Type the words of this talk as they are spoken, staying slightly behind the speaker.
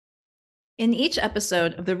In each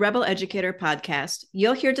episode of the Rebel Educator podcast,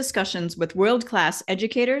 you'll hear discussions with world-class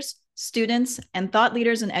educators, students, and thought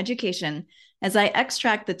leaders in education as I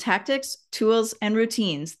extract the tactics, tools, and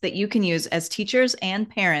routines that you can use as teachers and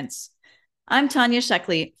parents. I'm Tanya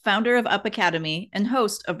Sheckley, founder of Up Academy and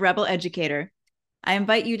host of Rebel Educator. I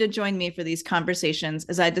invite you to join me for these conversations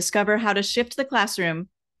as I discover how to shift the classroom,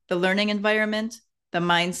 the learning environment, the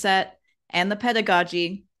mindset, and the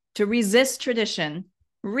pedagogy to resist tradition,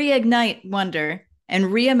 reignite wonder, and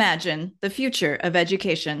reimagine the future of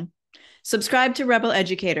education. Subscribe to Rebel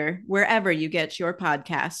Educator wherever you get your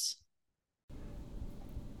podcasts.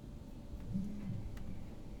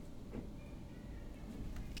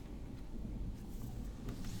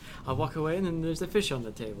 I'll walk away and then there's a fish on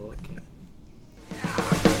the table. Okay.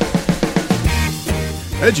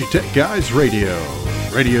 EduTech Guys Radio,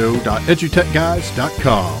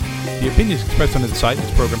 radio.edutechguys.com. The opinions expressed on the site and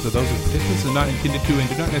its programs are those of participants and not intended to and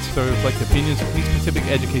do not necessarily reflect the opinions of any specific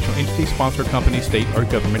educational entity, sponsor, company, state, or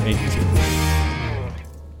government agency.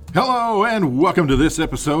 Hello and welcome to this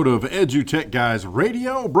episode of EduTech Guys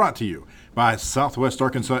Radio, brought to you by Southwest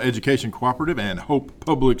Arkansas Education Cooperative and Hope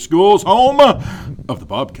Public Schools, home of the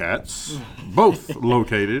Bobcats, both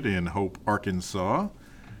located in Hope, Arkansas.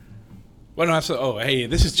 Well, no, hey,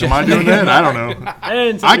 this is Jeff. Am I doing that? I don't know.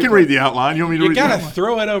 I can read the outline. You want me to read the outline? You got to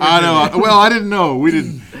throw it over. I know. Well, I didn't know. We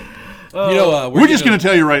didn't. We're just going to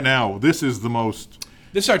tell you right now, this is the most...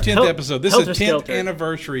 This is our 10th episode. This is the 10th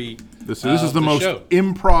anniversary. This is the most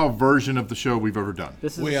improv version of the show we've ever done.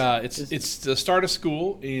 It's the start of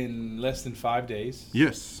school in less than 5 days.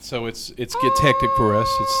 Yes. So it gets hectic for us.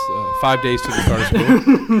 It's 5 days to the start of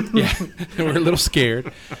school. Yeah, we're a little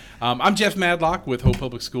scared. I'm Jeff Madlock with Hope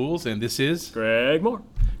Public Schools, and this is Greg Moore.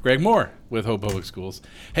 Greg Moore with Hope Public Schools.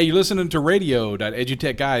 Hey, you're listening to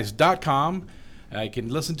radio.edutechguys.com. You can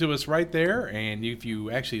listen to us right there, and if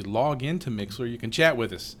you actually log into Mixler, you can chat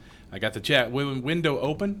with us. I got the chat window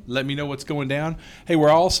open. Let me know what's going down. Hey, we're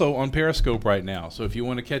also on Periscope right now, so if you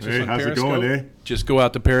want to catch us on Periscope, just go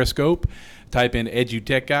out to Periscope, type in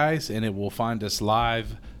EduTech Guys, and it will find us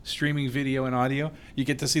live, streaming video and audio. You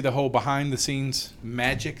get to see the whole behind-the-scenes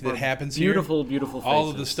magic that happens here. Beautiful faces. All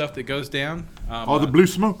of the stuff that goes down. All the blue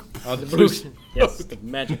smoke. All the blue smoke. Yes, the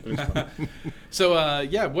magic blue smoke. So,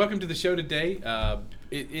 welcome to the show today.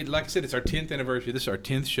 Like I said, it's our 10th anniversary. This is our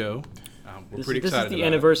 10th show. We're pretty excited about it. This is the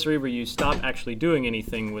anniversary where you stop actually doing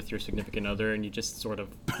anything with your significant other and you just sort of,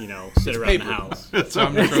 sit around the house. So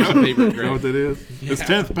I'm going to throw some paper. You know what that is? Yeah. It's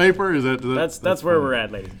 10th paper? That's where we're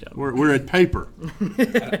at, ladies and gentlemen. We're at paper.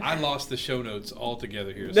 I lost the show notes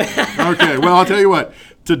altogether here. So. Okay, well, I'll tell you what.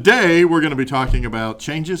 Today, we're going to be talking about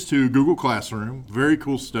changes to Google Classroom. Very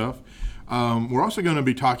cool stuff. We're also going to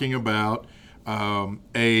be talking about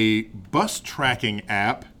a bus tracking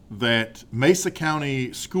app that Mesa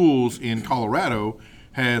County Schools in Colorado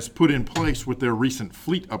has put in place with their recent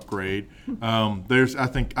fleet upgrade. I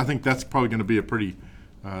think that's probably going to be a pretty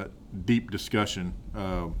deep discussion.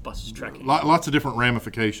 Bus tracking. Lots of different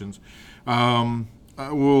ramifications.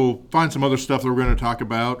 We'll find some other stuff that we're going to talk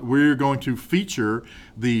about. We're going to feature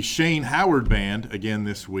the Shane Howard Band again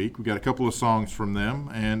this week. We've got a couple of songs from them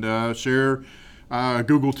and share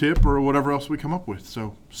Google tip or whatever else we come up with.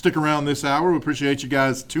 So stick around this hour. We appreciate you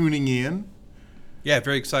guys tuning in. Yeah,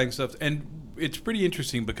 very exciting stuff. And it's pretty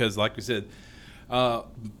interesting because, like we said,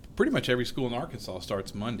 pretty much every school in Arkansas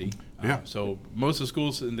starts Monday. Yeah. So most of the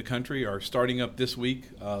schools in the country are starting up this week,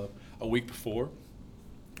 a week before,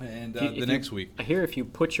 and the next week. I hear if you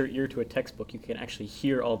put your ear to a textbook, you can actually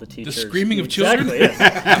hear all the teachers. The screaming of children? Exactly, yes.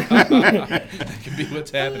 That could be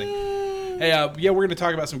what's happening. Hey, we're going to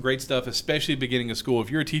talk about some great stuff, especially beginning of school. If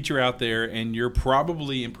you're a teacher out there and you're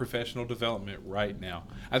probably in professional development right now,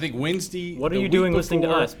 I think Wednesday. What are you doing listening to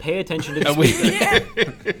us? Pay attention to the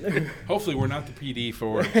Hopefully, we're not the PD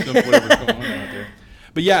for whatever's going on out there.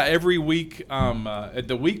 But yeah, every week,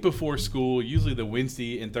 the week before school, usually the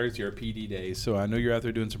Wednesday and Thursday are PD days. So I know you're out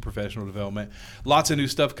there doing some professional development. Lots of new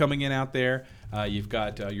stuff coming in out there. You've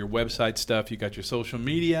got your website stuff. You've got your social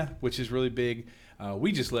media, which is really big.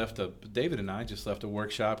 David and I just left a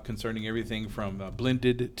workshop concerning everything from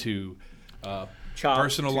blended to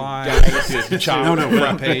personalized to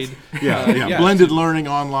chop paid. Blended learning,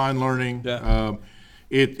 online learning. Yeah.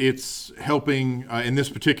 It's helping, in this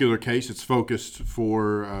particular case, it's focused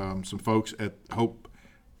for some folks at Hope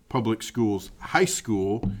Public Schools High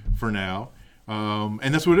School for now.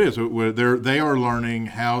 And that's what it is. They are learning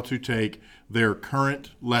how to take their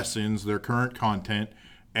current lessons, their current content,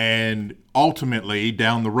 and ultimately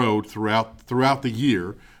down the road throughout the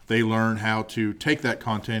year, they learn how to take that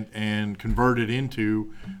content and convert it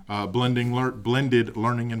into blended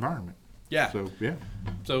learning environment. Yeah. So, yeah.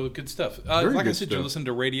 So good stuff. Very like I good said, stuff. you listen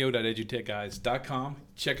to radio.edutechguys.com.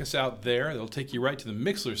 Check us out there. It'll take you right to the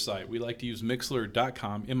Mixler site. We like to use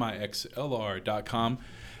Mixler.com, Mixlr.com,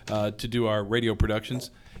 to do our radio productions.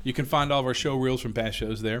 You can find all of our show reels from past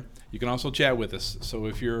shows there. You can also chat with us. So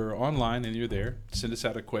if you're online and you're there, send us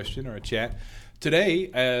out a question or a chat. Today,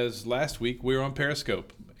 as last week, we're on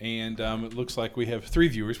Periscope. And it looks like we have 3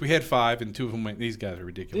 viewers. We had 5, and 2 of them went, these guys are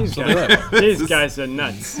ridiculous. These guys are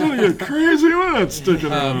nuts. What are you crazy ones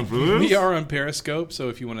sticking around for this? We are on Periscope, so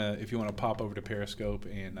if you wanna pop over to Periscope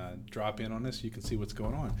and drop in on us, you can see what's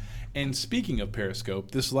going on. And speaking of Periscope,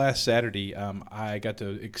 this last Saturday, I got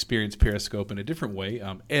to experience Periscope in a different way.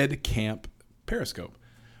 EdCamp Periscope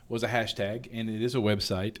was a hashtag, and it is a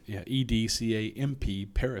website,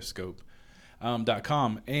 EDCAMP Periscope.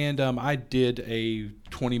 .com, and I did a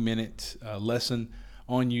 20-minute lesson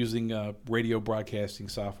on using radio broadcasting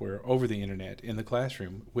software over the internet in the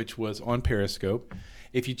classroom, which was on Periscope.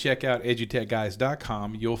 If you check out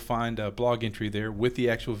edutechguys.com, you'll find a blog entry there with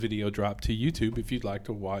the actual video dropped to YouTube if you'd like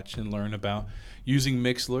to watch and learn about using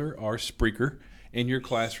Mixlr or Spreaker in your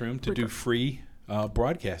classroom to do free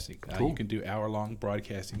broadcasting. Cool. You can do hour-long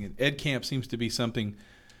broadcasting. And EdCamp seems to be something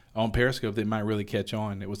on Periscope that might really catch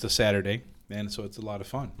on. It was a Saturday, and so it's a lot of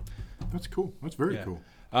fun. That's cool. That's very cool.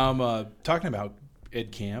 Talking about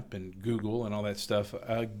EdCamp and Google and all that stuff,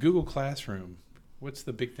 Google Classroom, what's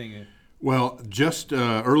the big thing? Well, just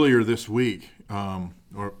earlier this week,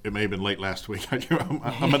 or it may have been late last week.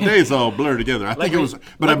 My days all blur together. I think it was,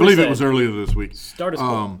 but I believe it was earlier this week. Start us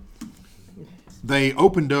cool. They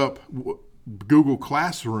opened up Google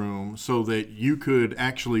Classroom so that you could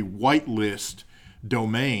actually whitelist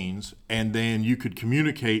domains, and then you could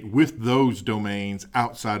communicate with those domains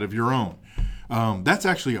outside of your own. That's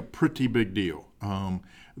actually a pretty big deal.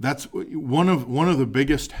 That's one of the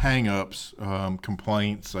biggest hang-ups,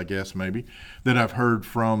 complaints, I guess maybe, that I've heard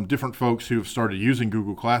from different folks who have started using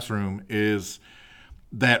Google Classroom is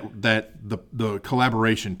that the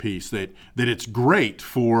collaboration piece, that it's great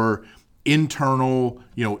for internal,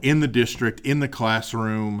 in the district, in the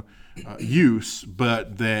classroom use,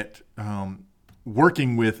 but that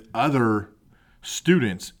working with other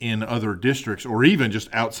students in other districts or even just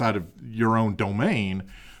outside of your own domain,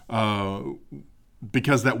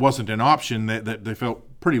 because that wasn't an option, that they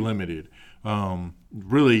felt pretty limited.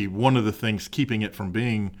 Really one of the things keeping it from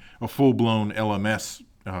being a full-blown LMS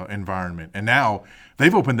environment. And now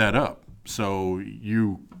they've opened that up. So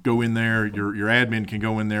you go in there, your admin can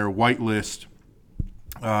go in there, whitelist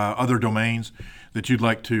other domains that you'd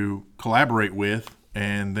like to collaborate with.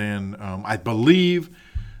 And then I believe,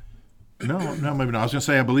 no, maybe not. I was going to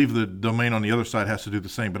say I believe the domain on the other side has to do the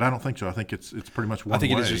same, but I don't think so. I think it's pretty much one way. I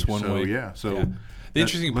think it is just one way. Yeah. So yeah. The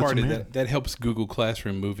interesting part is that helps Google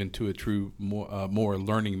Classroom move into a true more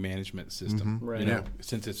learning management system. Mm-hmm. Right.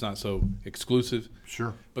 Since it's not so exclusive.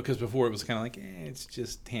 Sure. Because before it was kind of like, it's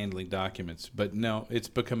just handling documents. But no, it's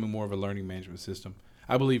becoming more of a learning management system.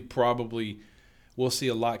 I believe probably we'll see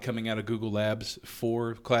a lot coming out of Google Labs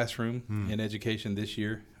for Classroom in education this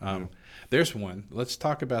year. There's one. Let's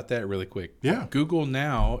talk about that really quick. Yeah. Google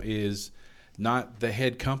now is not the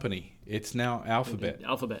head company. It's now Alphabet.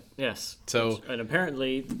 Alphabet, yes. So, and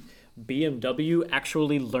apparently BMW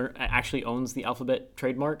actually owns the Alphabet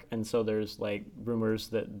trademark, and so there's like rumors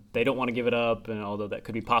that they don't want to give it up, and although that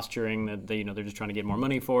could be posturing, that they're just trying to get more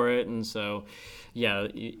money for it, and so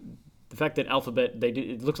the fact that Alphabet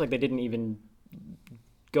it looks like they didn't even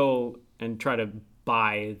go and try to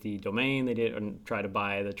buy the domain. They didn't try to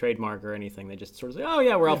buy the trademark or anything. They just sort of say, "Oh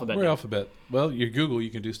yeah, we're Alphabet." We're Alphabet. Well, you're Google.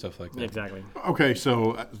 You can do stuff like that. Exactly. Okay,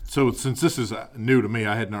 so since this is new to me,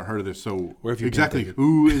 I had not heard of this. So Where have you exactly been,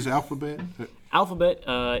 who is Alphabet? Alphabet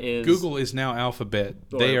is Google is now Alphabet.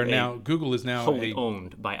 Google is now wholly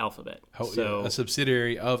owned by Alphabet. A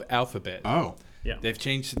subsidiary of Alphabet. Oh. Yeah. They've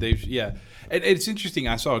changed. And it's interesting.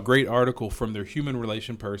 I saw a great article from their human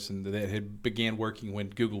relation person that had began working when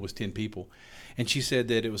Google was 10 people. And she said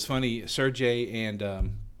that it was funny, Sergey and,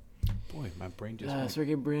 boy, my brain just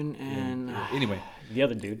Sergey Brin and anyway, the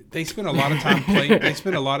other dude. They spent a lot of time playing. They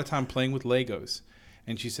spent a lot of time playing with Legos.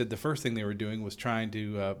 And she said the first thing they were doing was trying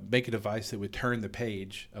to make a device that would turn the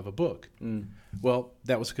page of a book. Well,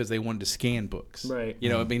 that was because they wanted to scan books. Right.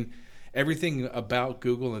 Everything about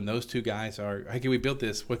Google and those two guys are, hey, can we build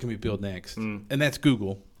this? What can we build next? And that's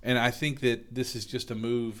Google. And I think that this is just a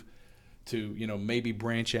move to, maybe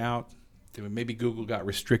branch out. Maybe Google got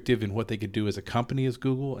restrictive in what they could do as a company as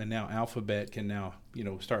Google, and now Alphabet can now,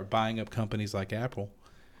 start buying up companies like Apple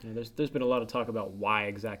There's been a lot of talk about why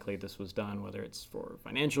exactly this was done, whether it's for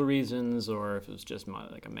financial reasons or if it was just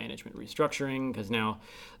like a management restructuring. Because now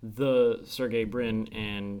the Sergey Brin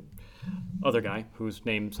and other guy whose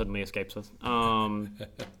name suddenly escapes us.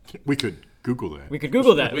 We could Google that. We could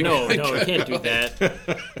Google that. No, we can't do that.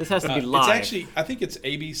 This has to be live. It's actually, I think it's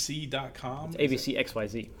abc.com. ABC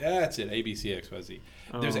XYZ. That's it, ABC XYZ.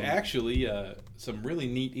 There's actually some really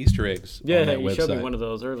neat Easter eggs on that you website. showed me one of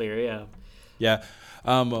those earlier, yeah. Yeah.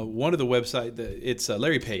 One of the website, it's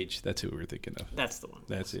Larry Page. That's who we were thinking of. That's the one.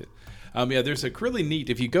 That's it. There's a really neat,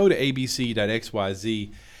 if you go to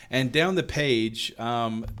abc.xyz and down the page,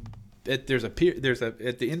 there's at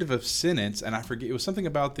the end of a sentence, and I forget, it was something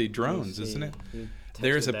about the drones, isn't it?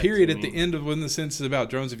 There's a period at the end of when the sentence is about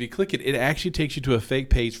drones. If you click it, it actually takes you to a fake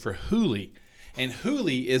page for Huli. And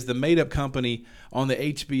Huli is the made-up company on the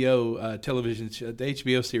HBO television, the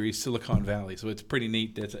HBO series Silicon Valley. So it's pretty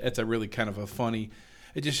neat. That's a really kind of a funny.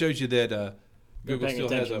 It just shows you that Google still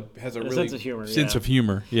has a really sense of humor. Sense of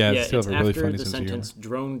humor. Yeah, it's still has a really funny after the sense of humor. sentence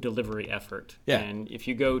drone delivery effort. Yeah. And if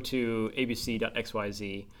you go to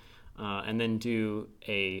abc.xyz and then do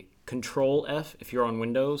a Control F if you're on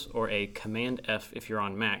Windows or a Command F if you're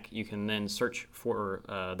on Mac, you can then search for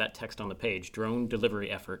that text on the page, drone delivery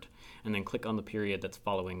effort, and then click on the period that's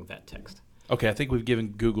following that text. Okay, I think we've given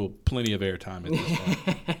Google plenty of airtime at this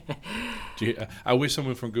point. I wish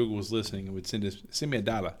someone from Google was listening and would send me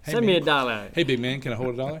 $1. Hey, Send me $1. Hey, big man, can I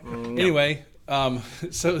hold $1? No. Anyway,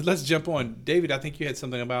 so let's jump on. David, I think you had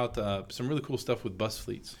something about some really cool stuff with bus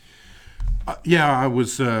fleets. I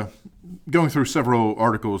was going through several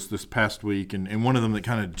articles this past week, and one of them that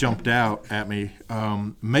kind of jumped out at me,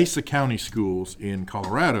 Mesa County Schools in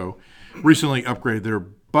Colorado recently upgraded their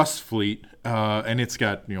bus fleet, and it's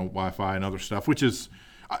got Wi-Fi and other stuff, which is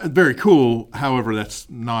very cool. However, that's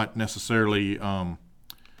not necessarily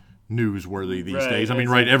newsworthy these days. I mean,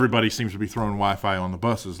 right, everybody seems to be throwing Wi-Fi on the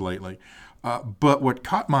buses lately. But what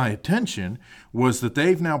caught my attention was that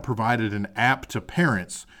they've now provided an app to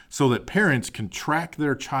parents so that parents can track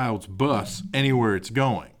their child's bus anywhere it's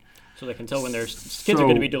going. So they can tell when their kids are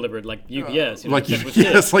going to be delivered, like UPS. Like UPS,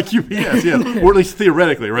 yes. Or at least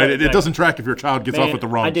theoretically, right? It doesn't track if your child gets off at the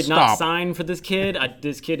wrong stop. I did not sign for this kid.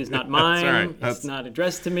 This kid is not mine. That's right. It's not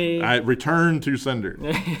addressed to me. I return to sender.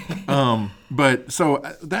 But so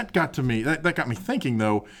that got to me. That got me thinking,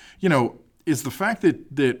 though, is the fact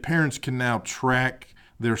that parents can now track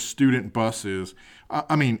their student buses.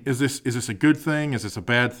 I mean, is this a good thing? Is this a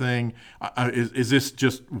bad thing? Is this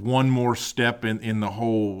just one more step in the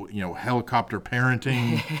whole helicopter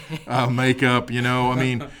parenting makeup? I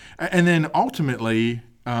mean, and then ultimately,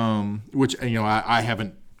 which I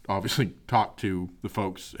haven't obviously talked to the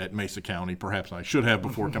folks at Mesa County. Perhaps I should have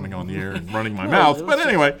before coming on the air and running my mouth. But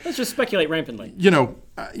anyway, let's just speculate rampantly.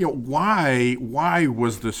 Why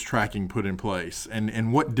was this tracking put in place,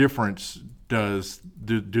 and what difference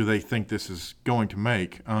do they think this is going to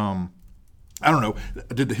make? I don't know.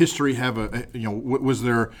 Did the history have was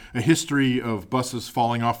there a history of buses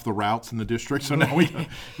falling off the routes in the district? So now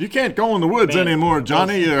you can't go in the woods anymore,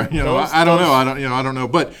 Johnny. I don't know.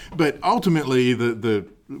 But ultimately, the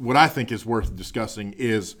what I think is worth discussing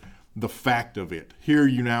is the fact of it. Here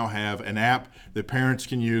you now have an app that parents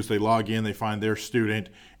can use. They log in, they find their student,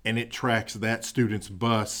 and it tracks that student's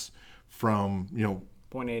bus from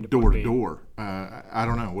point A to door point to B. door. I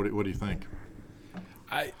don't know. What do you think?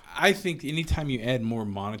 I think anytime you add more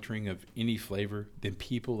monitoring of any flavor, then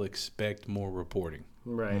people expect more reporting.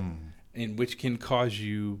 Right. And which can cause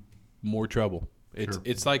you more trouble. Sure.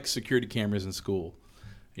 It's like security cameras in school.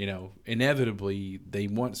 Inevitably they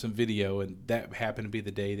want some video, and that happened to be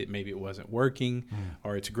the day that maybe it wasn't working,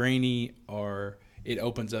 or it's grainy, or it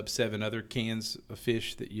opens up 7 other cans of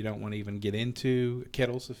fish that you don't want to even get into.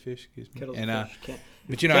 Kettles of fish, excuse me. Kettles and, of fish.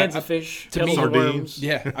 But cans of fish, to kettles me, of worms.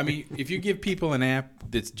 Yeah, I mean, if you give people an app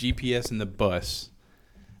that's GPS in the bus,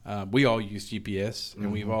 we all use GPS,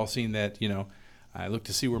 and we've all seen that. I look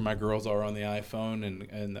to see where my girls are on the iPhone,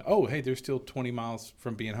 and oh, hey, they're still 20 miles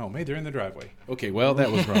from being home. Hey, they're in the driveway. Okay, well,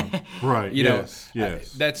 that was wrong. Right. Yes.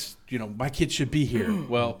 That's my kids should be here.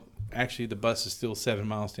 Well, actually, the bus is still 7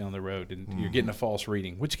 miles down the road, and you're getting a false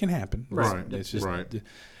reading, which can happen. Right. It's just, right.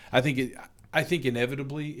 I think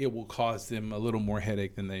inevitably it will cause them a little more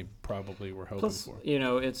headache than they probably were hoping for.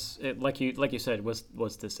 It's like you said,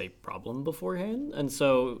 was this a problem beforehand? And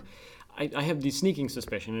so I have the sneaking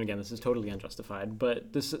suspicion, and again, this is totally unjustified,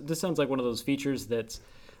 but this sounds like one of those features that's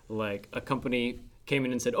like a company came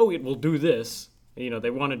in and said, oh, it will do this. They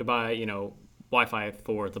wanted to buy, Wi-Fi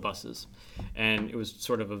for the buses, and it was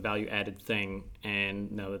sort of a value-added thing.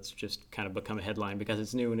 And no, it's just kind of become a headline because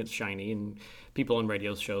it's new and it's shiny, and people on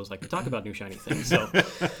radio shows like to talk about new shiny things. So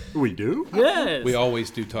We do? yes, We always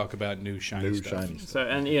do talk about new shiny stuff. So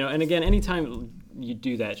and and again, anytime you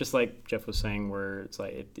do that, just like Jeff was saying, where it's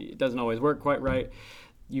like it doesn't always work quite right,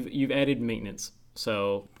 you've added maintenance.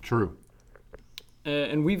 So True.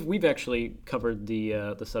 and we've actually covered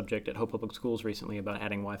the subject at Hope Public Schools recently about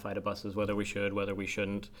adding Wi-Fi to buses, whether we should, whether we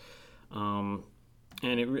shouldn't. And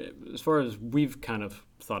as far as we've kind of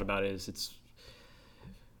thought about it, it's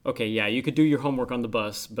okay. Yeah, you could do your homework on the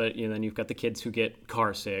bus, but then you've got the kids who get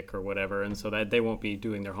car sick or whatever, and so that they won't be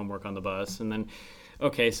doing their homework on the bus. And then,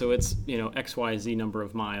 okay, so it's XYZ number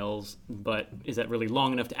of miles, but is that really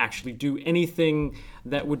long enough to actually do anything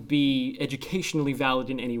that would be educationally valid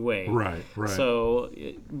in any way? Right. So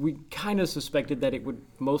we kind of suspected that it would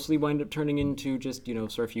mostly wind up turning into just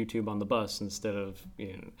surf YouTube on the bus instead of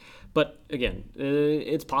But again,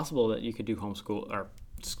 it's possible that you could do homeschool or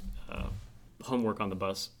homework on the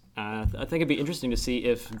bus. I think it'd be interesting to see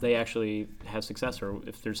if they actually have success, or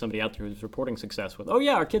if there's somebody out there who's reporting success with,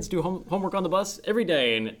 our kids do homework on the bus every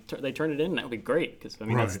day, and they turn it in. That would be great, because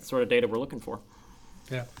that's the sort of data we're looking for.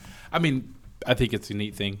 Yeah, I think it's a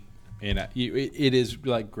neat thing, and it is,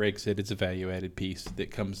 like Greg said, it's a value-added piece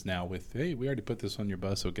that comes now with, hey, we already put this on your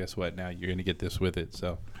bus, so guess what? Now you're going to get this with it.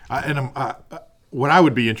 So, what I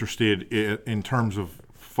would be interested in terms of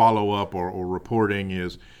follow-up or reporting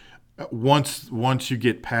is, once you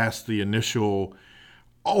get past the initial,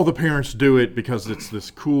 all the parents do it because it's this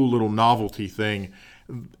cool little novelty thing,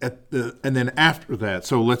 and then after that,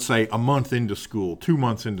 so let's say a month into school, 2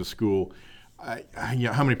 months into school,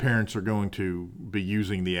 how many parents are going to be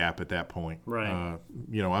using the app at that point? Right. And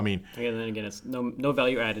then again, it's no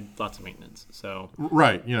value added, lots of maintenance. So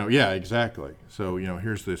right. Yeah, exactly. So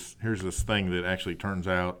here's this thing that actually turns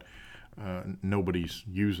out nobody's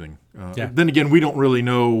using. Then again, we don't really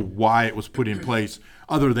know why it was put in place,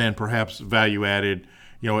 other than perhaps value added.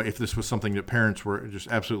 If this was something that parents were just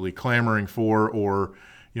absolutely clamoring for, or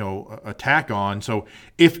attack on. So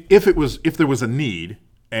if there was a need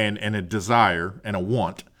and a desire and a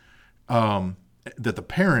want, that the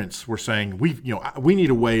parents were saying, we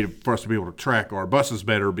need a way for us to be able to track our buses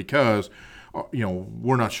better, because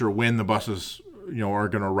we're not sure when the buses are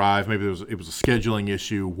going to arrive. Maybe it was a scheduling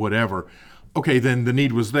issue, whatever. Okay, then the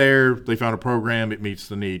need was there. They found a program. It meets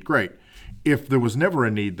the need. Great. If there was never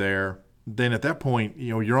a need there, then at that point,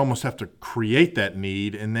 you almost have to create that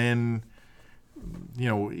need, and then,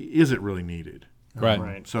 is it really needed?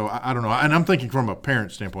 Right. So I don't know. And I'm thinking from a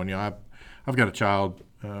parent standpoint. I've got a child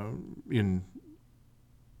in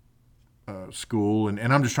school,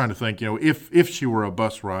 and I'm just trying to think. If she were a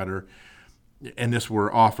bus rider, and this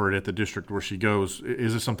were offered at the district where she goes,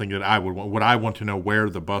 is this something that I would want? Would I want to know where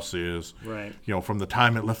the bus is? Right. From the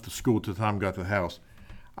time it left the school to the time it got to the house.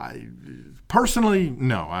 I personally,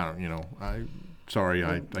 no, I don't.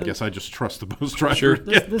 I guess I just trust the bus driver. Sure.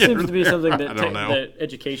 This seems to be something that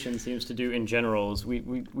education seems to do in general. Is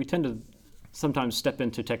we tend to sometimes step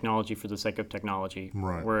into technology for the sake of technology,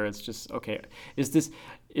 right? Where it's just, okay, is this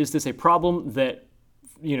a problem that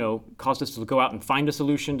caused us to go out and find a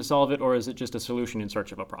solution to solve it, or is it just a solution in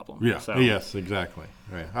search of a problem? Yeah. So, yes, exactly.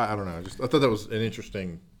 Right. I don't know. I thought that was an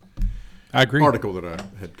interesting article that I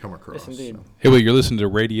had come across. Yes, indeed. So. Hey, well, you're listening to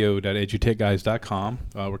radio.edutechguys.com.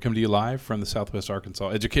 We're coming to you live from the Southwest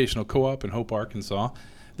Arkansas Educational Co-op in Hope, Arkansas.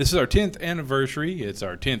 This is our 10th anniversary. It's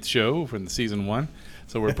our 10th show from the season 1.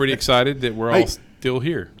 So we're pretty excited that we're all still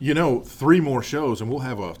here. 3 more shows, and we'll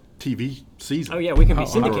have a TV season. Oh, yeah, we can be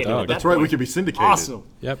syndicated. That's right, we can be syndicated. Awesome.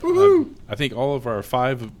 Yep. I think all of our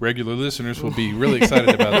 5 regular listeners will be really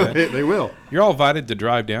excited about that. They will. You're all invited to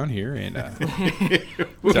drive down here and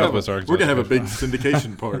Southwest Arkansas. We're going to have a big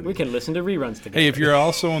syndication party. We can listen to reruns together. Hey, if you're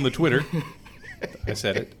also on the Twitter, I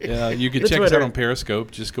said it. You can check us out on Periscope.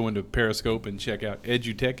 Just go into Periscope and check out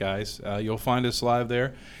EduTech Guys. You'll find us live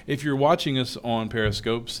there. If you're watching us on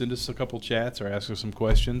Periscope, send us a couple chats or ask us some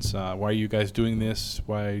questions. Why are you guys doing this?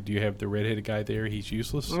 Why do you have the redheaded guy there? He's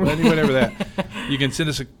useless. Whatever that. You can send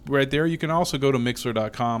us right there. You can also go to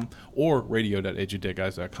Mixler.com or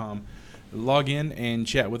radio.edutechguys.com. Log in and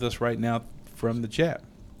chat with us right now from the chat.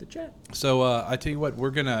 So I tell you what, we're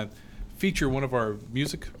going to feature one of our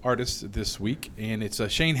music artists this week, and it's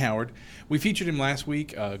Shane Howard. We featured him last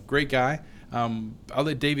week. Great guy. I'll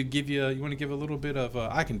let David give you. You want to give a little bit of?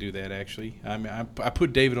 I can do that actually. I mean, I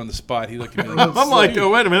put David on the spot. He looked at me like, I'm like, oh,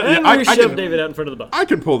 wait a minute. And Yeah, we shoved David out in front of the bus. I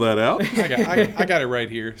can pull that out. I got it right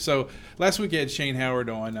here. So last week I had Shane Howard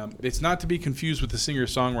on. It's not to be confused with the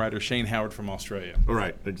singer-songwriter Shane Howard from Australia.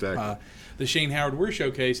 Right, exactly. The Shane Howard we're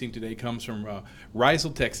showcasing today comes from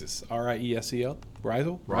Riesel, Texas. Riesel?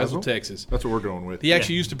 Riesel, Texas. That's what we're going with. He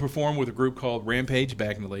actually used to perform with a group called Rampage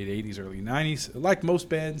back in the late 80s, early 90s. Like most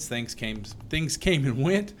bands, things came and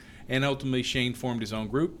went, and ultimately Shane formed his own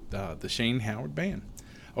group, the Shane Howard Band.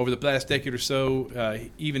 Over the past decade or so,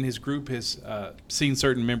 even his group has seen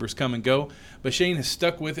certain members come and go, but Shane has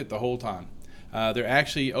stuck with it the whole time. They're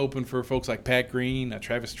actually open for folks like Pat Green,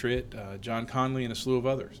 Travis Tritt, John Conley, and a slew of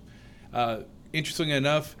others. Interestingly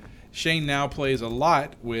enough, Shane now plays a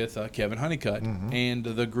lot with Kevin Honeycutt and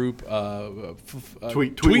the group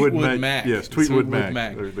Tweetwood Mac. Yes, Tweetwood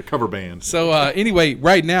Mac. They're the cover band. So anyway,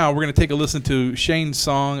 right now we're going to take a listen to Shane's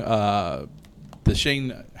song, the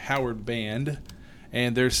Shane Howard Band,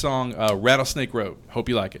 and their song Rattlesnake Road. Hope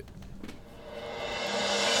you like it.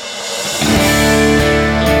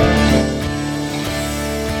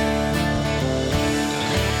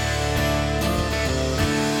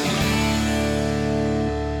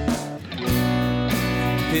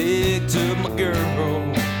 Picked up my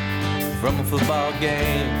girl from a football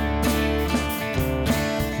game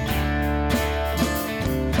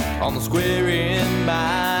on the square in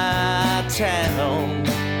my town.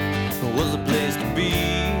 Was a place to be.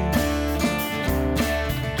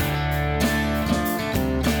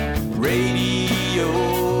 Radio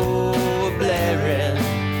blaring,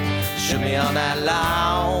 shook me all night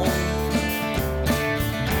long,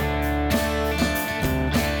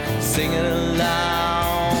 singing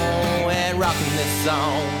along and rocking this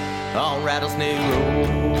song on Rattlesnake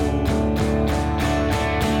Road.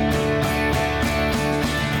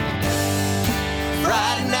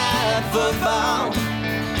 Friday night football,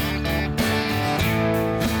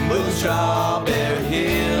 moving Strawberry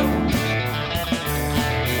Hill,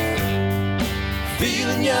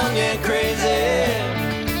 feeling young and crazy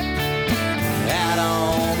out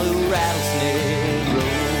on the Rattlesnake Road.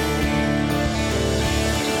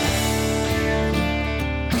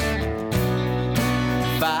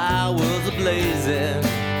 Fire was a-blazing,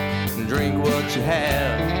 drink what you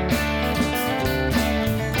have.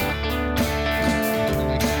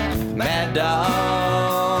 Mad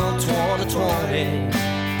Dog 2020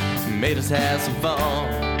 made us have some fun.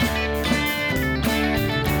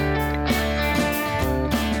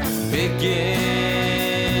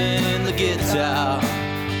 Picking the guitar,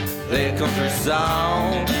 play a country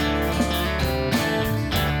song.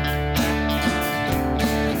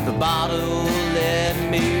 The bottle let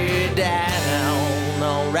me down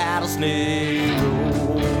on Rattlesnake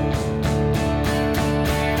Road.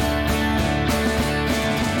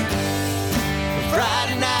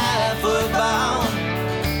 Friday night football,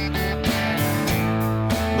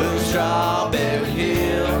 Strawberry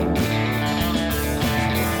Hill,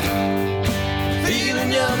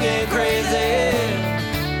 feeling young and crazy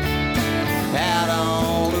out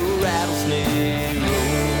on the Rattlesnake Road.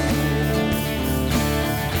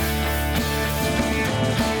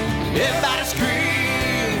 Everybody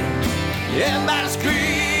scream, everybody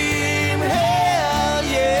scream, hell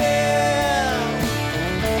yeah.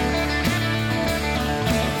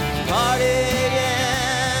 Partying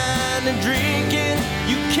and drinking,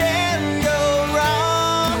 you can't go wrong.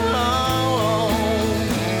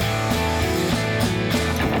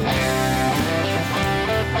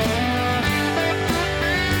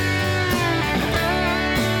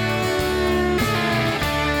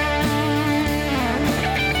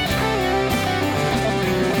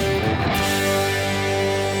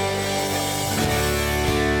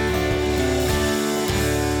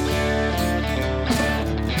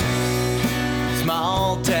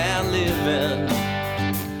 Small town living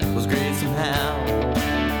was great somehow.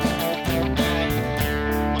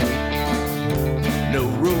 No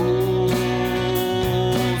rules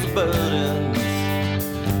or burdens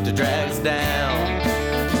to drag us down.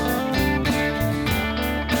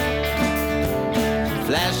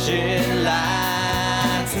 Flashing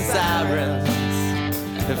lights and sirens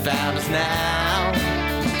have found us now.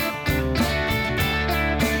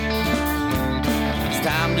 It's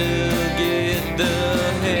time to get the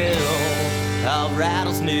hell of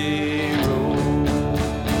Rattlesnake Road.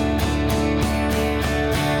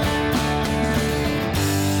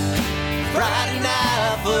 Friday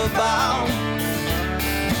night football,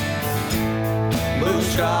 move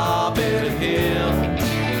Strawberry Hill,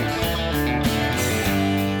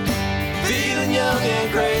 feeling young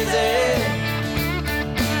and crazy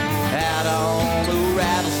out on the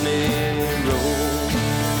Rattlesnake Road.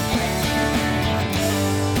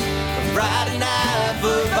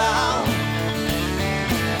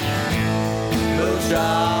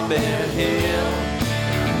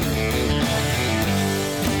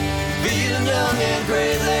 young and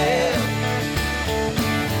crazy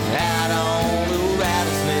out on the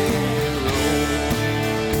rattlesnake road.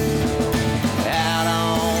 Out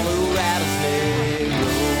on the rattlesnake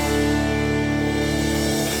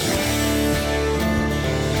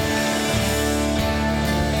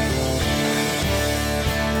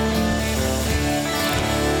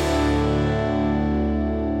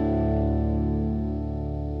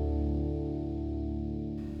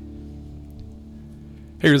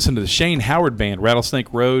Hey, you're listening to the Shane Howard Band,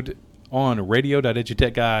 Rattlesnake Road, on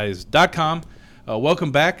radio.edutechguys.com.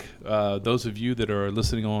 Welcome back, those of you that are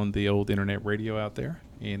listening on the old internet radio out there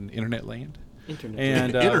in internet land.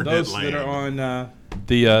 And Internet those land. that are on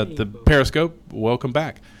the Periscope, welcome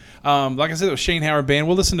back. Like I said, it was Shane Howard Band.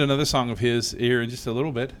 We'll listen to another song of his here in just a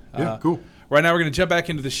little bit. Yeah, cool. Right now, we're going to jump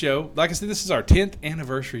back into the show. Like I said, this is our 10th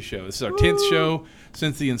anniversary show. This is our 10th show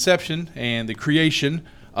since the inception and the creation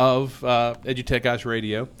of EduTech Guys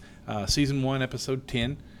Radio, Season 1, Episode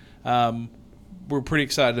 10. We're pretty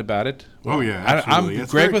excited about it. Oh, yeah, absolutely.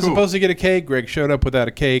 It's Greg very was cool. supposed to get a cake. Greg showed up without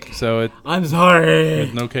a cake, so I'm sorry.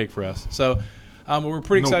 there's no cake for us. So we're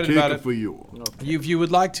pretty excited about it. For you. If you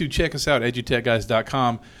would like to check us out,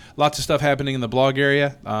 edutechguys.com. Lots of stuff happening in the blog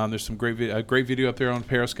area. There's some great video up there on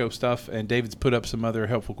Periscope stuff, and David's put up some other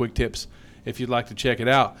helpful quick tips if you'd like to check it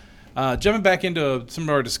out. Jumping back into some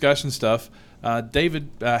of our discussion stuff, David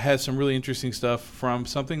has some really interesting stuff from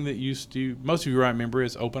something that most of you might remember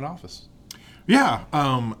as Open Office. Yeah.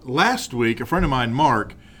 Last week, a friend of mine,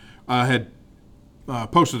 Mark, had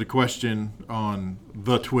posted a question on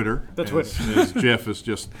the Twitter. As Jeff is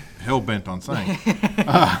just hell-bent on saying.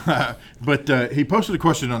 But he posted a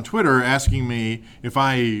question on Twitter asking me if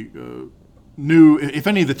I knew, if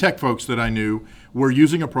any of the tech folks that I knew were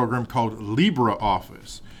using a program called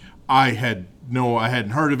LibreOffice. I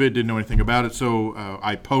hadn't heard of it, didn't know anything about it, so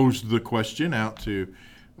I posed the question out to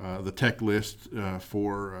the tech list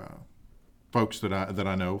for folks that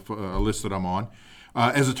I know, for a list that I'm on.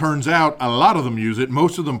 As it turns out, a lot of them use it,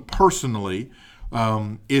 most of them personally.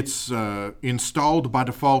 It's installed by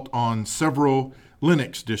default on several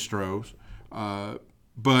Linux distros,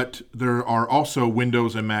 but there are also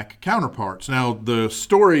Windows and Mac counterparts. Now, the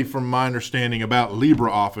story from my understanding about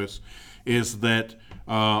LibreOffice is that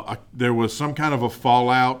there was some kind of a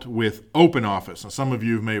fallout with OpenOffice. Now, some of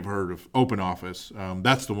you may have heard of OpenOffice.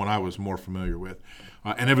 That's the one I was more familiar with.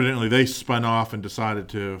 And evidently they spun off and decided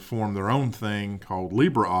to form their own thing called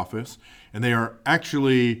LibreOffice. And they are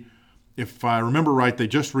actually, if I remember right, they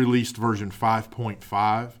just released version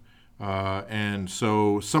 5.5. And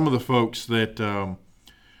so some of the folks that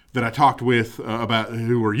I talked with about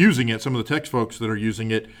who were using it, some of the tech folks that are using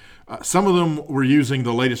it, some of them were using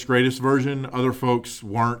the latest, greatest version. Other folks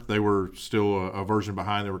weren't. They were still a version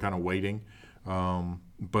behind. They were kind of waiting.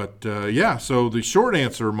 Yeah, so the short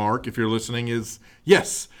answer, Mark, if you're listening, is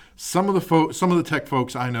yes. Some of the tech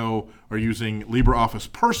folks I know are using LibreOffice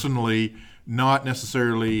personally, not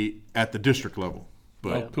necessarily at the district level.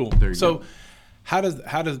 But cool. There you So go. how does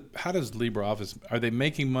LibreOffice, are they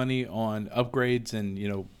making money on upgrades and,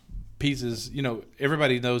 pieces?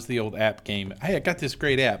 Everybody knows the old app game. Hey, I got this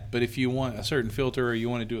great app, but if you want a certain filter or you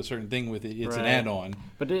want to do a certain thing with it, it's an add-on.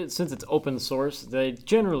 But since it's open source, they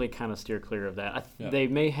generally kind of steer clear of that. They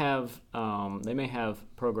may have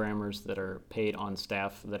programmers that are paid on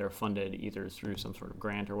staff that are funded either through some sort of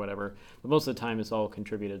grant or whatever. But most of the time, it's all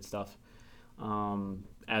contributed stuff,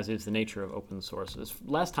 as is the nature of open source.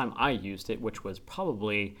 Last time I used it, which was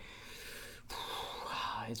probably,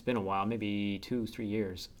 it's been a while, maybe 2-3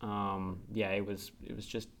 years. It was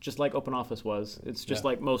just like OpenOffice was. It's just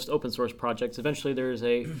like most open source projects. Eventually, there's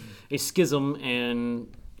a schism, and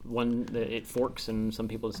it forks, and some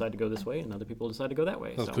people decide to go this way, and other people decide to go that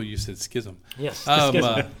way. That's cool. You said schism. Yes, the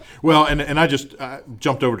schism. Well, and I just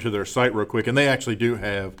jumped over to their site real quick, and they actually do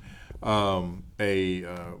have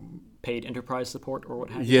a paid enterprise support or what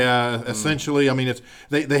have you. Yeah, essentially. I mean,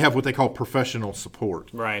 they have what they call professional support.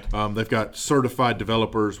 Right. They've got certified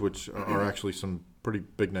developers, which are actually some pretty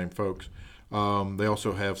big name folks. They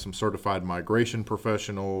also have some certified migration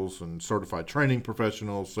professionals and certified training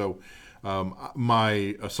professionals. So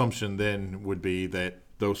my assumption then would be that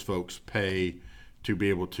those folks pay to be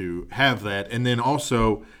able to have that. And then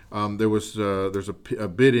also there's a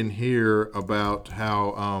bit in here about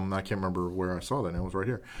how I can't remember where I saw that now. It was right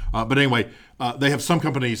here. But anyway, they have some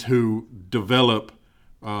companies who develop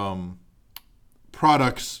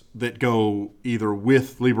products that go either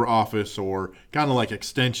with LibreOffice or kind of like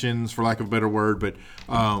extensions, for lack of a better word, but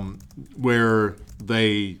where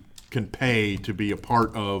they can pay to be a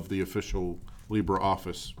part of the official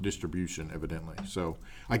LibreOffice distribution, evidently. So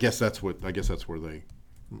I guess that's where they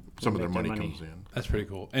some of their make money their money. comes in. That's pretty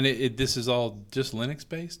cool. And this is all just Linux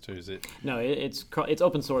based, or is it? No, it's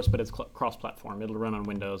open source, but it's cross-platform. It'll run on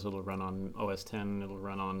Windows. It'll run on OS 10. It'll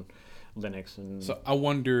run on Linux and So I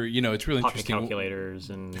wonder, it's really pocket interesting. calculators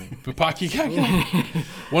and Pocket calculator.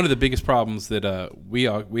 One of the biggest problems that we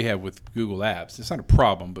have with Google Apps, it's not a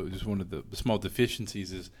problem, but just one of the small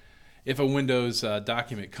deficiencies is if a Windows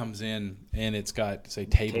document comes in and it's got, say,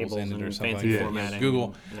 tables in it or and something like fancy that. formatting.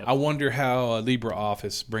 Google, Yep. I wonder how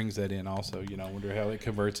LibreOffice brings that in also. I wonder how it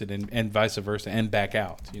converts it and vice versa and back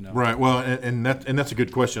out. Right. Well, and that's a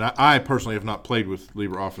good question. I personally have not played with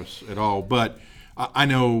LibreOffice at all, but I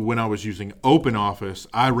know when I was using OpenOffice,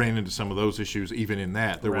 I ran into some of those issues even in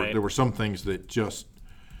that. There were some things that just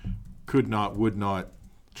would not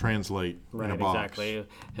translate in a box. Exactly.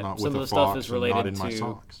 Not Some with of a the stuff fox is and related not in my to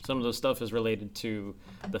socks. some of the stuff is related to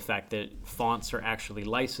the fact that fonts are actually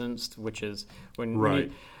licensed, which is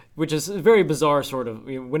which is a very bizarre sort of.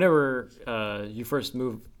 Whenever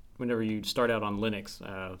whenever you start out on Linux,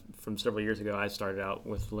 from several years ago, I started out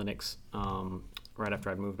with Linux right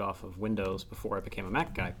after I'd moved off of Windows before I became a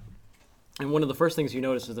Mac guy. And one of the first things you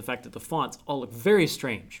notice is the fact that the fonts all look very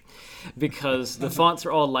strange because the fonts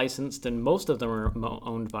are all licensed and most of them are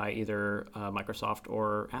owned by either Microsoft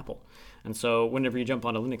or Apple. And so whenever you jump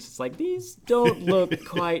onto Linux, it's like, these don't look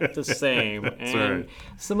quite the same. And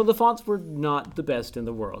some of the fonts were not the best in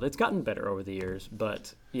the world. It's gotten better over the years.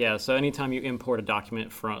 But yeah, so anytime you import a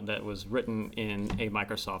document that was written in a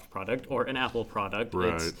Microsoft product or an Apple product,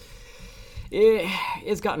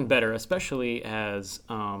 it's gotten better, especially as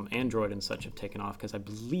Android and such have taken off, because I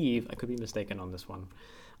believe, I could be mistaken on this one,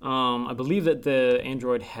 I believe that the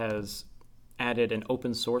Android has added an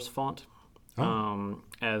open source font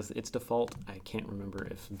as its default. I can't remember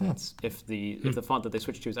if that's if the font that they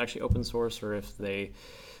switched to is actually open source or if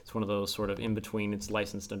it's one of those sort of in between. It's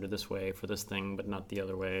licensed under this way for this thing, but not the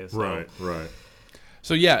other way. So. Right.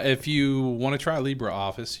 So yeah, if you want to try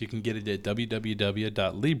LibreOffice, you can get it at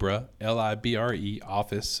www.libre,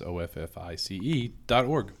 Office,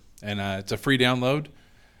 OFFICE.org. And it's a free download,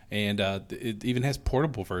 and it even has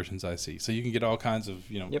portable versions, I see. So you can get all kinds of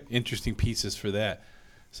interesting pieces for that.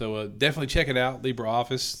 So definitely check it out,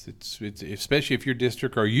 LibreOffice. It's especially if your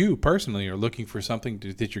district or you personally are looking for something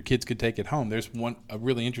that your kids could take at home. There's a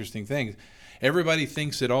really interesting thing. Everybody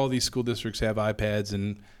thinks that all these school districts have iPads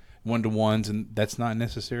and one-to-ones, and that's not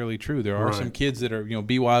necessarily true. There are some kids that are,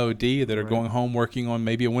 BYOD that are going home working on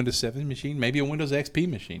maybe a Windows 7 machine, maybe a Windows XP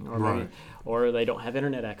machine. Or they don't have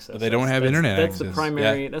internet access. They don't have internet access.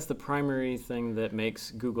 That's the primary thing that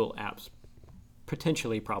makes Google Apps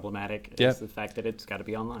potentially problematic is the fact that it's got to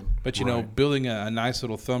be online. But building a nice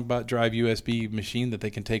little thumb drive USB machine that they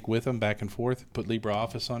can take with them back and forth, put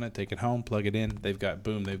LibreOffice on it, take it home, plug it in. They've got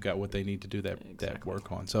what they need to do that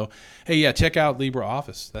work on. So hey, check out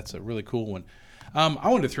LibreOffice. That's a really cool one. I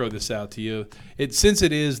wanted to throw this out to you. Since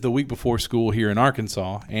it is the week before school here in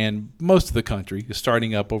Arkansas, and most of the country is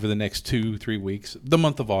starting up over the next 2-3 weeks. The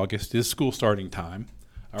month of August is school starting time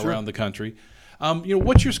around the country.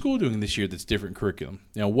 What's your school doing this year that's different curriculum?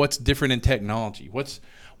 What's different in technology? What's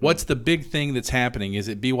the big thing that's happening? Is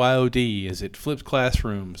it BYOD? Is it flipped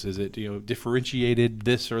classrooms? Is it differentiated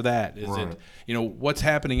this or that? Is it what's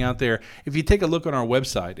happening out there? If you take a look on our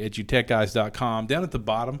website, edutechguys.com, down at the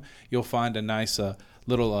bottom you'll find a nice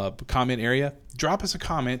little comment area. Drop us a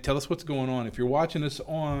comment. Tell us what's going on. If you're watching us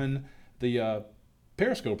on the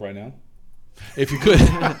Periscope right now. If you could,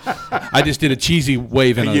 I just did a cheesy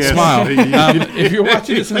wave and a smile. If you're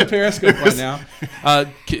watching this on the Periscope right now,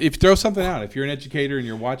 if throw something out. If you're an educator and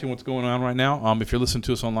you're watching what's going on right now, if you're listening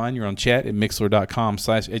to us online, you're on chat at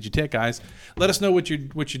mixler.com/edutechguys. Let us know what you're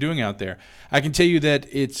doing out there. I can tell you that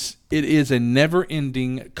it is a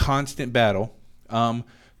never-ending, constant battle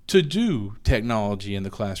to do technology in the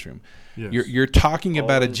classroom. Yes. You're talking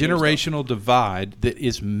about a generational divide that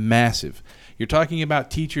is massive. You're talking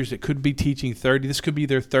about teachers that could be teaching this could be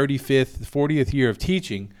their 35th, 40th year of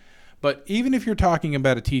teaching. But even if you're talking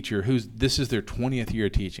about a teacher this is their 20th year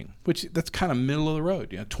of teaching, which that's kind of middle of the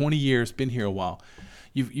road, 20 years, been here a while.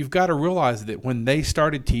 You've got to realize that when they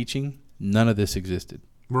started teaching, none of this existed.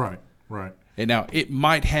 Right. And now it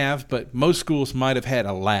might have, but most schools might have had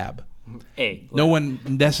a lab. No one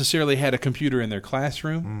necessarily had a computer in their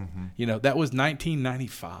classroom. Mm-hmm. That was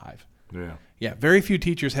 1995. Yeah, very few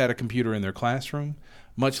teachers had a computer in their classroom,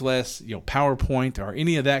 much less, PowerPoint or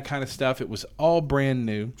any of that kind of stuff. It was all brand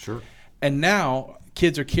new. Sure. And now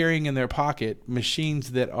kids are carrying in their pocket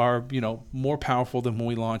machines that are, more powerful than when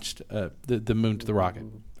we launched the moon to the rocket.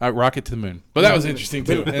 Rocket to the moon. But that was interesting,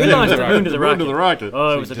 too. We launched the moon to the Moon rocket. to the rocket.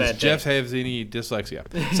 Oh, it was a Does bad Jeff day. has any dyslexia?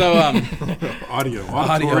 So,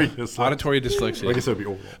 auditory dyslexia. I guess that'd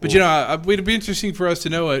be But, it'd be interesting for us to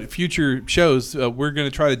know at future shows, we're going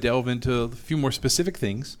to try to delve into a few more specific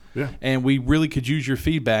things. Yeah. And we really could use your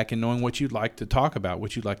feedback in knowing what you'd like to talk about,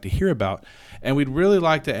 what you'd like to hear about. And we'd really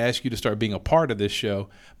like to ask you to start being a part of this show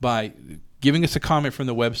by giving us a comment from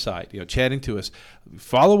the website, chatting to us.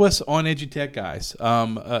 Follow us on EduTech Guys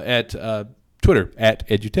at Twitter, at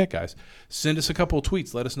EduTech Guys. Send us a couple of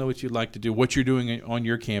tweets. Let us know what you'd like to do, what you're doing on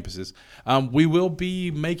your campuses. We will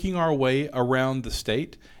be making our way around the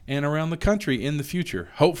state and around the country in the future,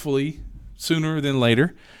 hopefully sooner than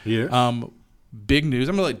later. Yes. Big news.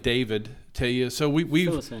 I'm going to let David tell you. So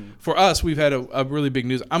Listen. for us, we've had a really big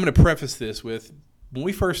news. I'm going to preface this with, when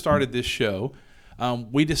we first started this show,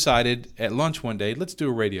 we decided at lunch one day, let's do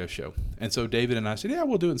a radio show. And so David and I said, yeah,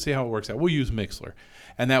 we'll do it and see how it works out. We'll use Mixler.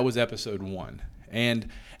 And that was episode 1. And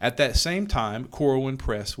at that same time, Corwin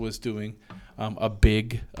Press was doing a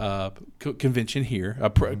big convention here, a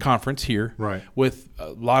conference here, Right. with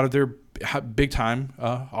a lot of their big-time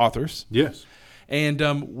authors. Yes. And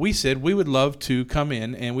we said we would love to come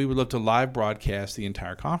in and we would love to live broadcast the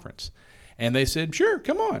entire conference. And they said, sure,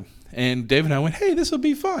 come on. And Dave and I went, hey, this will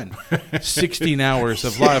be fun. 16 hours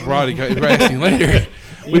of live broadcasting later.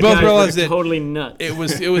 We both realized that totally nuts. it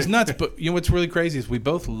was nuts. But what's really crazy is we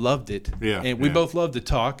both loved it. Yeah, And we yeah. both loved to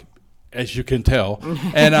talk, as you can tell.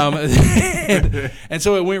 And and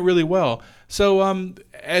so it went really well. So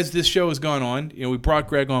as this show has gone on, we brought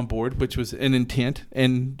Greg on board, which was an intent.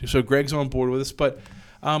 And so Greg's on board with us. But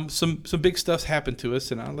some big stuff's happened to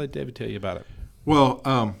us, and I'll let David tell you about it.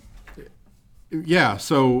 Well, yeah,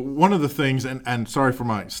 so one of the things, and sorry for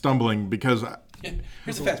my stumbling, because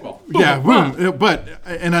Here's a fastball.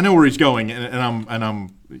 and I know where he's going, and I'm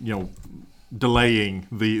delaying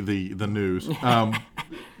the news.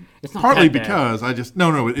 It's not Partly that bad. because I just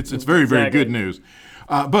it's very good news.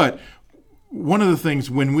 But one of the things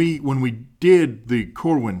when we did the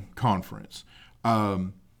Corwin conference,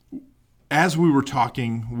 as we were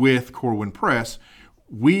talking with Corwin Press,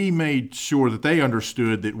 we made sure that they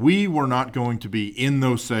understood that we were not going to be in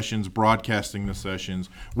those sessions broadcasting the sessions.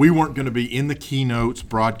 We weren't going to be in the keynotes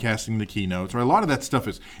broadcasting the keynotes. Or a lot of that stuff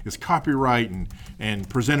is copyright, and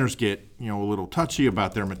presenters get a little touchy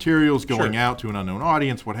about their materials going out to an unknown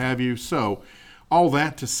audience, what have you. So all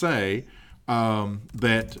that to say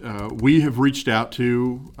that we have reached out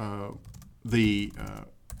to the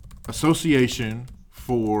Association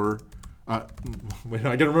for wait,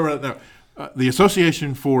 I got to remember that now. The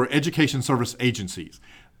Association for Education Service Agencies,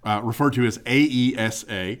 referred to as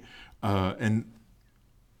AESA, and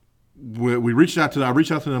we reached out to them. I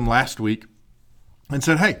reached out to them last week and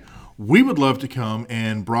said, "Hey, we would love to come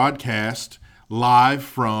and broadcast live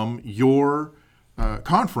from your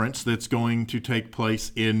conference that's going to take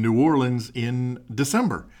place in New Orleans in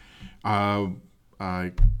December."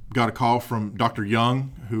 I got a call from Dr.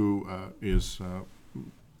 Young, who is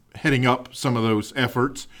heading up some of those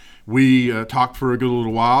efforts. We talked for a good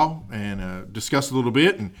little while and discussed a little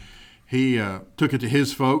bit, and he took it to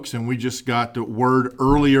his folks, and we just got the word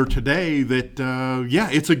earlier today that,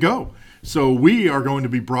 it's a go. So we are going to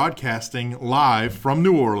be broadcasting live from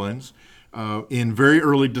New Orleans in very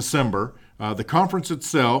early December. The conference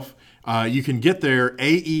itself, you can get there,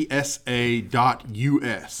 aesa.us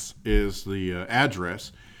is the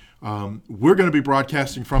address. We're going to be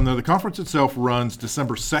broadcasting from there. The conference itself runs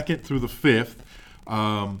December 2nd through the 5th.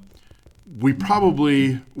 We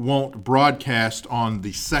probably won't broadcast on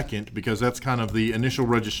the 2nd because that's kind of the initial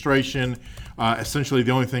registration. Essentially,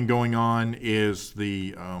 the only thing going on is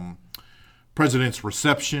the president's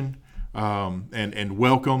reception and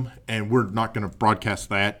welcome, and we're not going to broadcast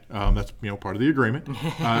that. That's part of the agreement,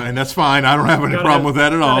 and that's fine. I don't have any problem with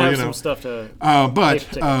that at all. Have some stuff to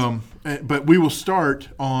But we will start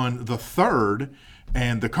on the 3rd,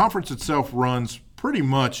 and the conference itself runs pretty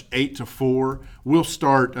much 8 to 4. We'll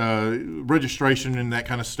start registration and that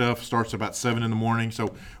kind of stuff starts about 7 in the morning.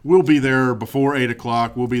 So we'll be there before 8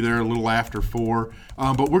 o'clock. We'll be there a little after 4.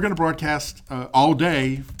 But we're going to broadcast all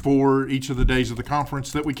day for each of the days of the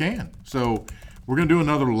conference that we can. So we're going to do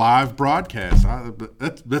another live broadcast.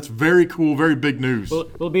 That's very cool, very big news.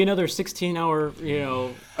 Will be another 16-hour,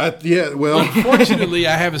 Unfortunately,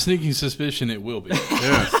 I have a sneaking suspicion it will be.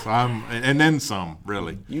 Yes, and then some,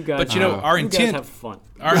 really. You guys, But our you intent. guys have fun.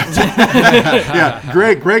 Yeah,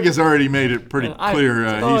 Greg has already made it pretty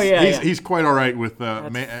clear. He's quite all right with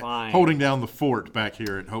holding down the fort back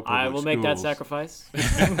here at Hope Public I will make that Schools. sacrifice.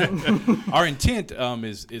 Our intent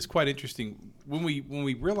is quite interesting. When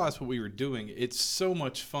we realized what we were doing, it's so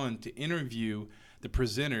much fun to interview the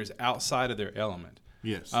presenters outside of their element.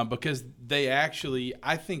 Yes. Because they actually,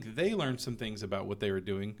 I think they learned some things about what they were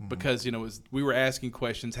doing because, we were asking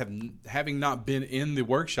questions, having not been in the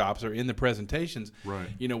workshops or in the presentations. Right.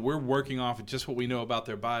 We're working off of just what we know about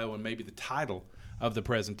their bio and maybe the title of the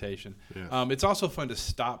presentation. Yes. It's also fun to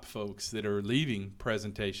stop folks that are leaving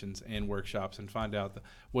presentations and workshops and find out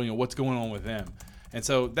what's going on with them. And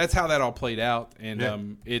so that's how that all played out.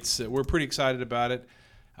 And we're pretty excited about it.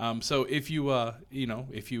 So if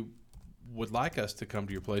you would like us to come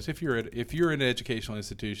to your place, if you're an educational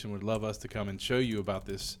institution, would love us to come and show you about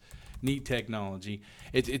this neat technology.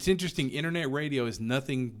 It's interesting. Internet radio is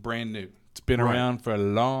nothing brand new. It's been around for a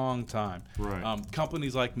long time. Right.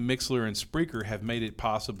 Companies like Mixler and Spreaker have made it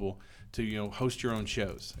possible to host your own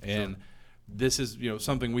shows, and this is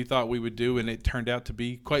something we thought we would do, and it turned out to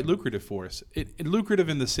be quite lucrative for us. Lucrative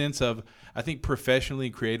in the sense of, I think, professionally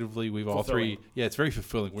and creatively, we've all three. Yeah, it's very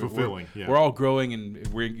fulfilling. We're all growing, and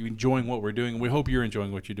we're enjoying what we're doing. And we hope you're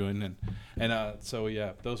enjoying what you're doing. And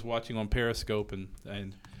so those watching on Periscope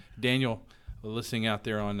and Daniel listening out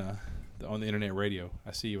there on the internet radio.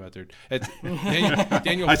 I see you out there.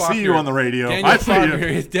 Daniel I Faulkner, see you on the radio.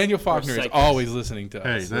 Daniel Faulkner is always listening to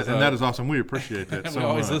us. Hey, and that is awesome. We appreciate that so we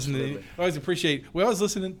always much. We always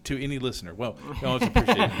listen to any listener. Well, we always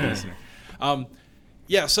appreciate any listener.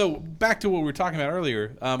 So back to what we were talking about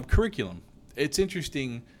earlier, curriculum. It's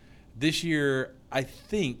interesting. This year, I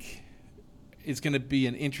think, is going to be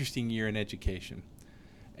an interesting year in education.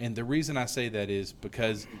 And the reason I say that is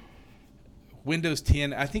because Windows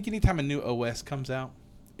 10, I think anytime a new OS comes out,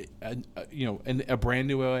 a brand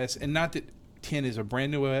new OS, and not that 10 is a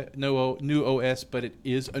brand new OS, but it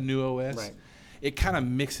is a new OS. Right. It kind of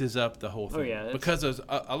mixes up the whole thing. Oh, yeah, because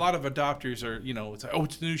a lot of adopters are, it's like,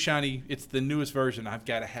 it's the new shiny, it's the newest version. I've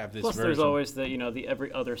got to have this version. Plus, there's always the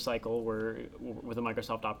every other cycle where with a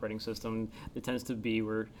Microsoft operating system, it tends to be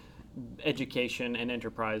where education and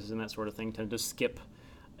enterprise and that sort of thing tend to skip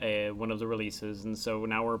one of the releases, and so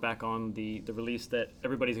now we're back on the release that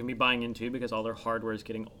everybody's going to be buying into because all their hardware is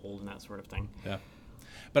getting old and that sort of thing. Yeah,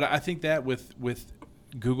 but I think that with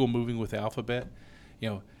Google moving with Alphabet,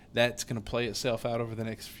 that's going to play itself out over the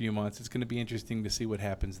next few months. It's going to be interesting to see what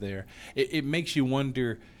happens there. It makes you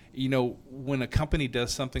wonder, when a company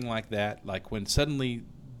does something like that, like when suddenly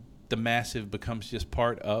the massive becomes just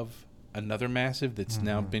part of another massive that's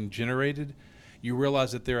now been generated, you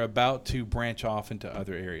realize that they're about to branch off into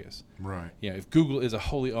other areas. Right. If Google is a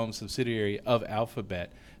wholly owned subsidiary of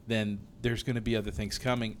Alphabet, then there's going to be other things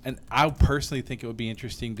coming. And I personally think it would be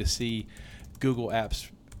interesting to see Google Apps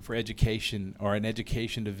for Education or an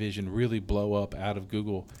education division really blow up out of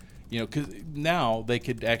Google. Because now they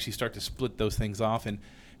could actually start to split those things off, and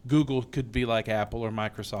Google could be like Apple or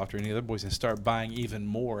Microsoft or any other boys and start buying even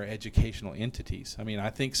more educational entities. I mean, I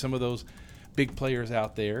think some of those big players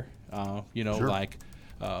out there, like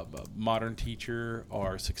Modern Teacher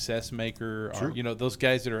or Success Maker, or those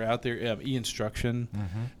guys that are out there, e-instruction,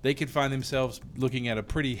 they could find themselves looking at a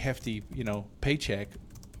pretty hefty, paycheck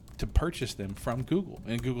to purchase them from Google.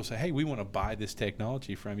 And Google say, hey, we want to buy this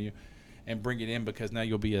technology from you and bring it in because now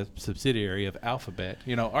you'll be a subsidiary of Alphabet.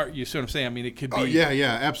 You see what I'm saying? I mean, it could be. Oh,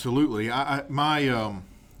 yeah, absolutely.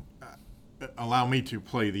 Allow me to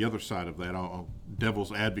play the other side of that. I'll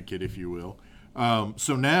devil's advocate, if you will.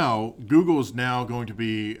 So now Google is now going to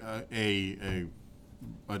be a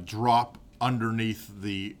drop underneath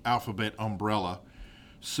the Alphabet umbrella.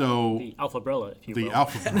 So the Alphabrella, if you will. The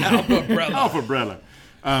Alphabrella.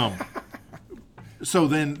 So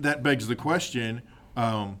then that begs the question.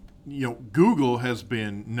 Google has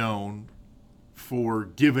been known for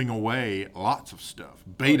giving away lots of stuff,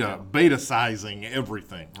 beta sizing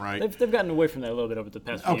everything, right? They've gotten away from that a little bit over the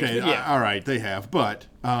past few years. Okay, all right, they have. But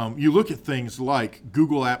you look at things like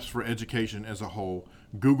Google Apps for Education as a whole,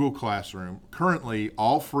 Google Classroom, currently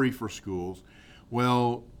all free for schools.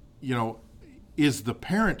 Well, is the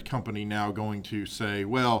parent company now going to say,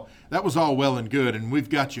 well, that was all well and good, and we've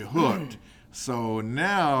got you hooked, so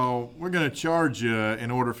now we're going to charge you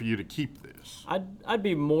in order for you to keep this? I'd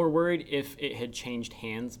be more worried if it had changed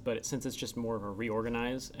hands, but since it's just more of a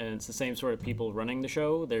reorganize, and it's the same sort of people running the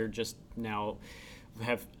show, they're just now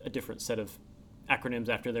have a different set of acronyms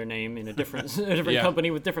after their name in a different company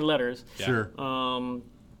with different letters. Yeah. Sure.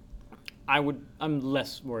 I'm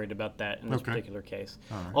less worried about that in this particular case.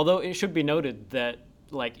 Right. Although it should be noted that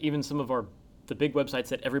even some of the big websites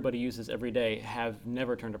that everybody uses every day have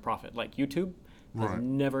never turned a profit. Like YouTube has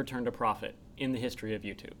never turned a profit in the history of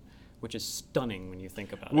YouTube. which is stunning when you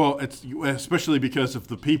think about it. Well, it's especially because of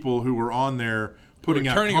the people who were on there putting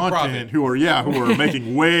out turning a profit. content who are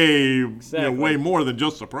making way Exactly. way more than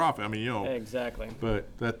just a profit. I mean, Exactly. But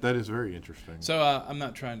that is very interesting. So I'm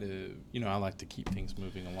not trying to, I like to keep things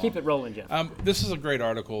moving along. Keep it rolling, Jeff. This is a great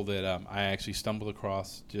article that I actually stumbled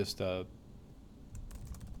across just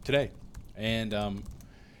today, and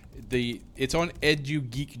it's on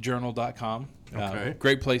edugeekjournal.com. Okay.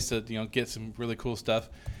 Great place to get some really cool stuff.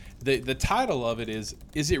 The title of it is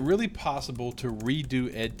it really possible to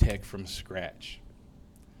redo ed tech from scratch?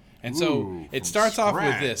 And so it starts off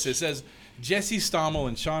with this. It says, Jesse Stommel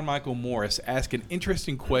and Sean Michael Morris ask an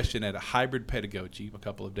interesting question at a hybrid pedagogy a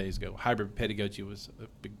couple of days ago. Hybrid pedagogy was a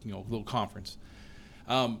big, little conference.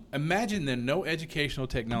 Imagine that no educational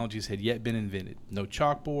technologies had yet been invented. No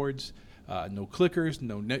chalkboards, no clickers,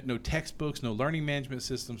 no textbooks, no learning management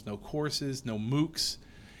systems, no courses, no MOOCs.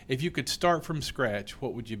 If you could start from scratch,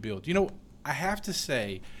 what would you build? I have to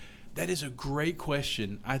say, that is a great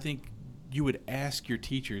question. I think you would ask your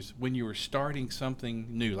teachers when you were starting something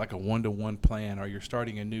new, like a one-to-one plan, or you're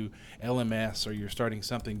starting a new LMS, or you're starting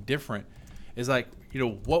something different. Is like,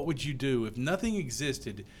 what would you do if nothing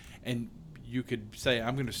existed and you could say,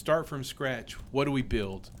 I'm going to start from scratch. What do we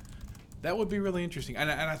build? That would be really interesting. And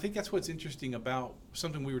I think that's what's interesting about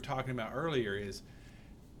something we were talking about earlier is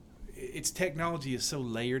its technology is so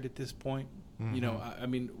layered at this point.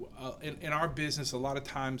 Mm-hmm. In our business, a lot of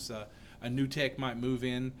times a new tech might move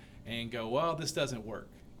in and go, well, this doesn't work.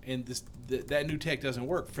 And that new tech doesn't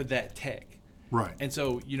work for that tech. Right. And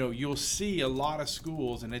so, you'll see a lot of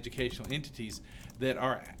schools and educational entities that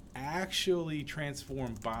are actually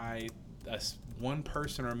transformed by one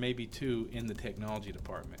person or maybe two in the technology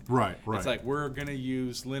department. Right. It's like, we're going to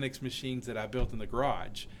use Linux machines that I built in the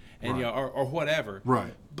garage, and Right. or whatever.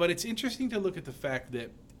 Right. But it's interesting to look at the fact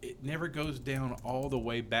that it never goes down all the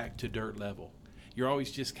way back to dirt level. You're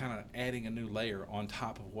always just kind of adding a new layer on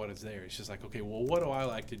top of what is there. It's just like, okay, well, what do I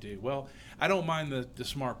like to do? Well, I don't mind the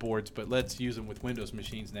smart boards, but let's use them with Windows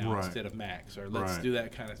machines now Right. instead of Macs, or let's Right. do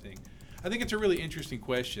that kind of thing. I think it's a really interesting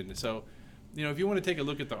question. So, if you want to take a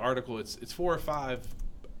look at the article, it's 4 or 5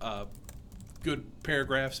 good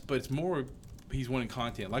paragraphs, but it's more he's wanting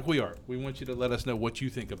content like we are. We want you to let us know what you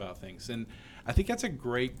think about things. And I think that's a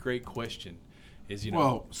great question.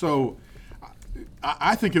 Well, so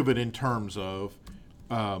I think of it in terms of,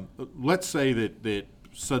 let's say that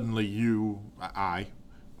suddenly I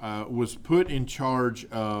was put in charge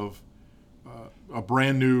of a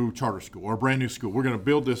brand new charter school or a brand new school. We're going to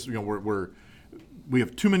build this. We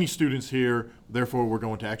have too many students here, therefore we're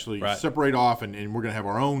going to actually separate off, and we're going to have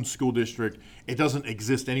our own school district. It doesn't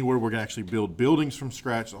exist anywhere. We're going to actually build buildings from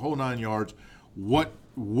scratch, the whole 9 yards. What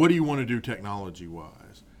do you want to do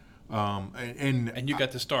technology-wise? And you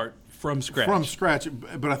got to start from scratch. From scratch,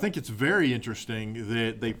 but I think it's very interesting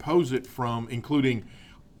that they pose it from including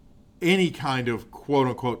any kind of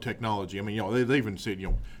quote-unquote technology. I mean, they even said,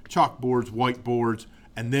 chalkboards, whiteboards,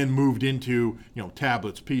 and then moved into,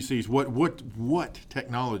 tablets, PCs. What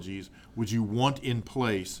technologies would you want in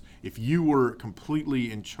place if you were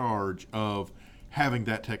completely in charge of having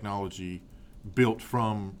that technology built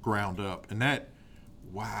from ground up? And that,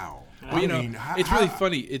 wow. Well, it's really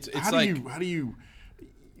funny. It's like, how do you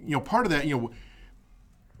part of that,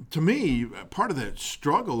 to me, part of that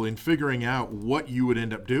struggle in figuring out what you would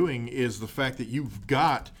end up doing is the fact that you've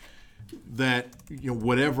got that,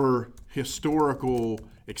 whatever historical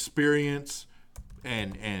experience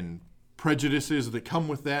and prejudices that come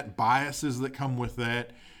with that, biases that come with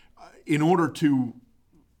that, in order to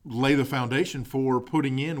lay the foundation for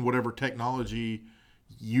putting in whatever technology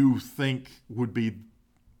you think would be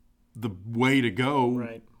the way to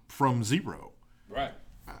go from zero. Right.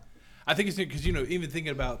 I think it's because, even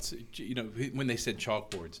thinking about, when they said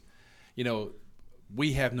chalkboards,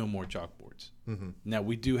 we have no more chalkboards. Mm-hmm. Now,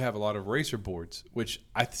 we do have a lot of eraser boards, which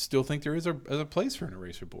I still think there is a place for an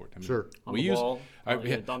eraser board. I mean, sure. On the wall,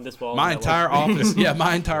 on this wall. My entire office,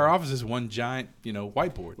 my entire office is one giant,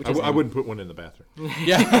 whiteboard. I wouldn't put one in the bathroom.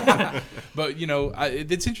 Yeah, but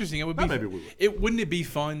it's interesting. It would be. Maybe we would. Wouldn't it be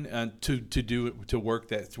fun to work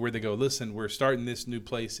that where they go, listen, we're starting this new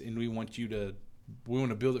place, and we want to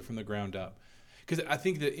build it from the ground up. Because I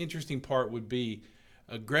think the interesting part would be,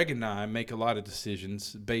 Greg and I make a lot of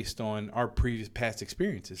decisions based on our past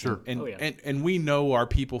experiences. Sure. And we know our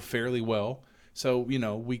people fairly well. So,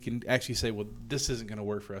 we can actually say, well, this isn't going to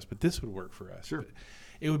work for us, but this would work for us. Sure. But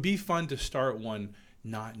it would be fun to start one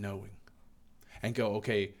not knowing and go,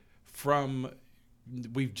 okay,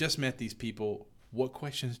 we've just met these people. What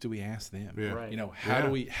questions do we ask them? Yeah. Right.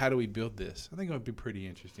 How do we build this? I think it would be pretty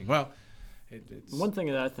interesting. Well, it's one thing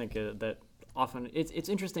that I think that often it's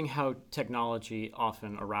interesting how technology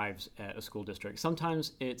often arrives at a school district.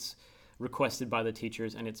 Sometimes it's requested by the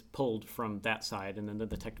teachers and it's pulled from that side, and then the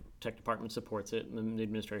tech department supports it, and then the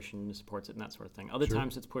administration supports it, and that sort of thing. Other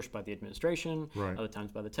times it's pushed by the administration, other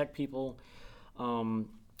times by the tech people. And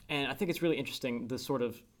I think it's really interesting the sort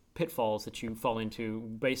of pitfalls that you fall into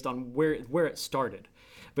based on where it started.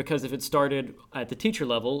 Because if it started at the teacher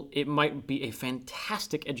level, it might be a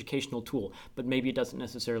fantastic educational tool, but maybe it doesn't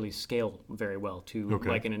necessarily scale very well to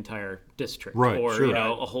like an entire district or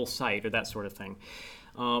a whole site or that sort of thing.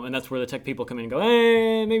 And that's where the tech people come in and go,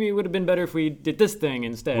 hey, maybe it would have been better if we did this thing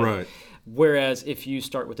instead. Right. Whereas if you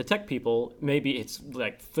start with the tech people, maybe it's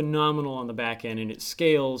like phenomenal on the back end and it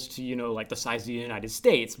scales to, like the size of the United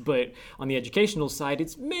States. But on the educational side,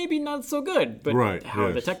 it's maybe not so good. But how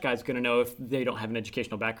are the tech guys going to know if they don't have an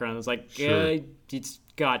educational background? It's like, it's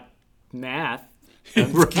got math.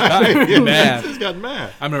 Math. It's got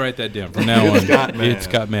math. I'm gonna write that down from now on. It's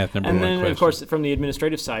got math. Number and one then, question. of course, from the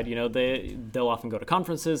administrative side, they'll often go to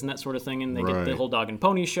conferences and that sort of thing, and they get the whole dog and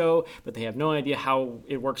pony show, but they have no idea how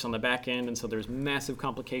it works on the back end, and so there's massive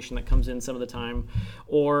complication that comes in some of the time.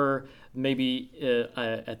 Or maybe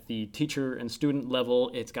at the teacher and student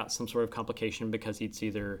level, it's got some sort of complication because it's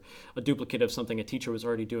either a duplicate of something a teacher was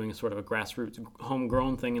already doing, sort of a grassroots,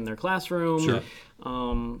 homegrown thing in their classroom. Sure.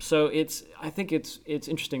 So I think it's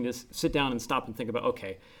interesting to sit down and stop and think about,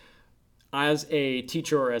 okay, as a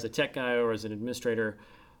teacher or as a tech guy or as an administrator,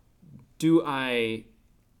 do I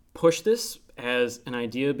push this as an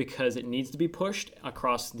idea because it needs to be pushed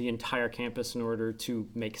across the entire campus in order to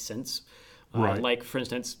make sense? Like, for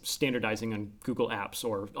instance, standardizing on Google Apps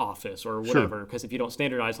or Office or whatever. Because if you don't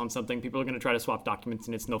standardize on something, people are going to try to swap documents,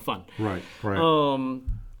 and it's no fun. Right. And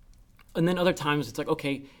then other times it's like,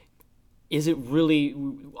 okay, is it really?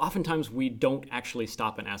 Oftentimes we don't actually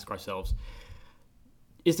stop and ask ourselves,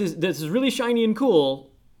 this is really shiny and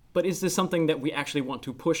cool, but is this something that we actually want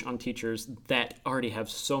to push on teachers that already have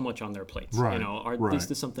so much on their plates? Is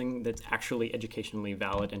this something that's actually educationally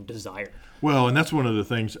valid and desired? Well, and that's one of the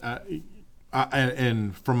things.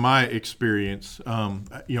 And from my experience,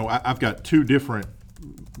 I've got two different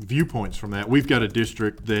viewpoints from that. We've got a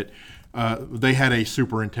district that they had a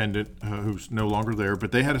superintendent who's no longer there,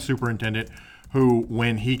 but they had a superintendent who,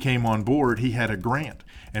 when he came on board, he had a grant.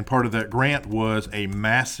 And part of that grant was a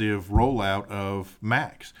massive rollout of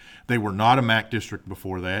Macs. They were not a Mac district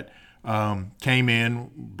before that. Came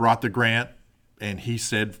in, brought the grant, and he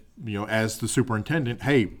said, as the superintendent,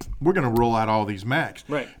 hey, we're going to roll out all these Macs.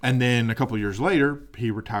 Right. And then a couple of years later,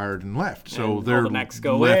 he retired and left. So and they're all the Macs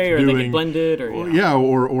go away, or they get blended,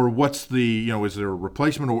 or or what's the is there a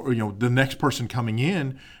replacement, or the next person coming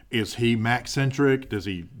in, is he Mac centric? Does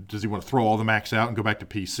he want to throw all the Macs out and go back to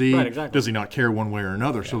PC? Right, exactly. Does he not care one way or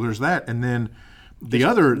another? Yeah. So there's that, and then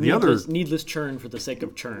the needless churn for the sake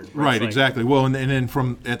of churn. Right, exactly. Well, and then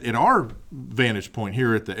from at our vantage point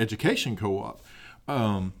here at the Education Co-op.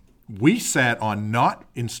 We sat on not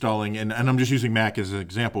installing, and I'm just using Mac as an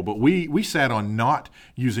example, but we sat on not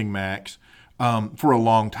using Macs for a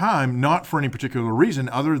long time, not for any particular reason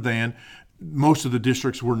other than most of the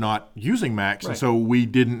districts were not using Macs, and so we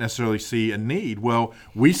didn't necessarily see a need. Well,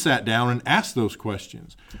 we sat down and asked those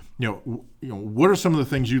questions. What are some of the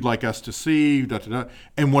things you'd like us to see?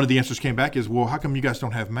 And one of the answers came back is, well, how come you guys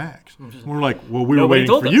don't have Macs? And we're like, well, we were waiting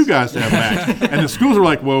for you guys to have Macs. And the schools are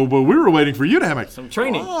like, well, we were waiting for you to have Macs. Some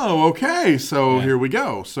training. Oh, okay. So here we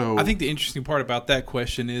go. So I think the interesting part about that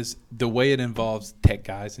question is the way it involves tech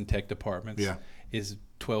guys and tech departments is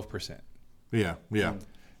 12%. Yeah.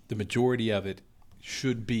 The majority of it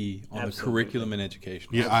should be on the curriculum and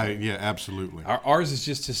education. Absolutely. Ours is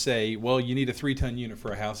just to say, well, you need a 3-ton unit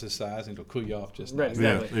for a house this size, and it'll cool you off just nice.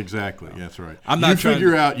 Yeah, exactly. So, that's right.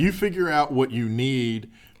 You figure out what you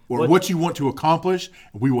need or what you want to accomplish.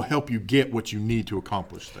 We will help you get what you need to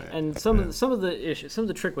accomplish that. And some of the issues, some of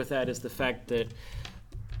the trick with that is the fact that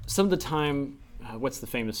some of the time, what's the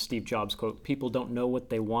famous Steve Jobs quote? People don't know what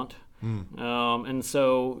they want, and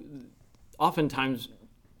so oftentimes,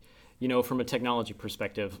 from a technology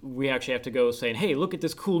perspective, we actually have to go saying, hey, look at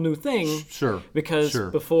this cool new thing. Sure. Because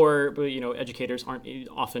before, educators aren't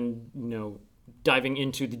often, diving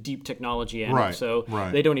into the deep technology end. So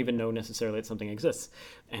they don't even know necessarily that something exists.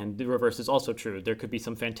 And the reverse is also true. There could be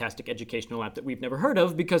some fantastic educational app that we've never heard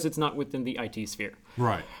of because it's not within the IT sphere.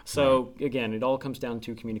 Right. So again, it all comes down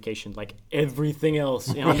to communication, like everything else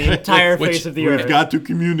on the entire face of the earth. We've got to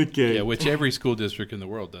communicate. Yeah, which every school district in the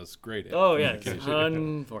world does great at. Oh, yeah.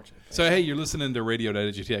 Unfortunately. So, hey, you're listening to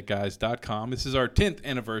radio.edutechguys.com. This is our 10th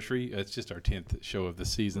anniversary. It's just our 10th show of the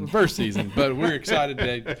season, first season. But we're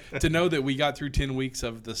excited to know that we got through 10 weeks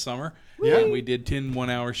of the summer. Yeah. And we did 10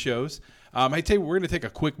 one-hour shows. Hey, Tabor, we're going to take a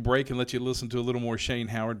quick break and let you listen to a little more Shane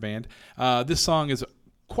Howard Band. This song is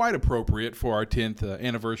quite appropriate for our 10th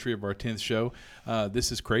anniversary of our 10th show.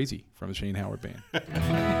 This is Crazy from the Shane Howard Band.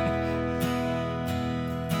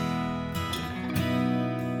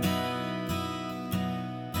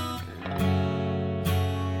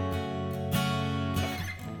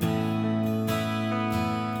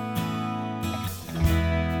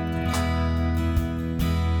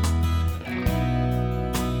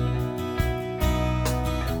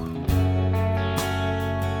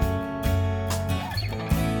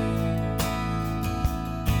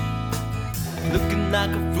 Looking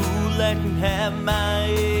like a fool, acting half my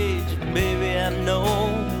age. Baby, I know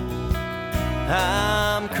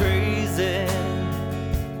I'm crazy.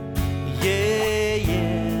 Yeah,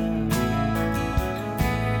 yeah.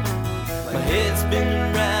 My head's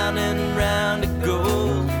spinning round and round it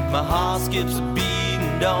goes. My heart skips a beat,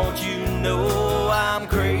 and don't you know I'm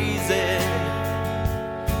crazy?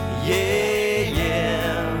 Yeah,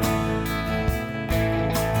 yeah.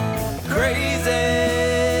 Crazy.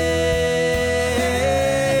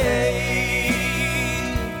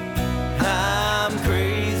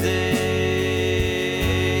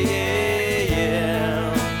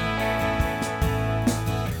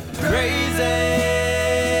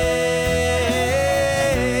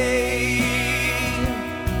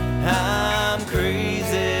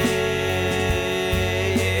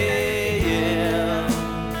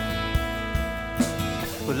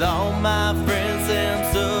 All my friends say I'm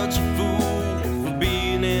such a fool for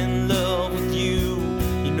being in love with you.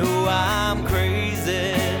 You know I'm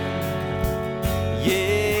crazy.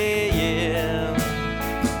 Yeah, yeah.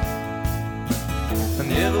 I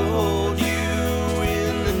never hold you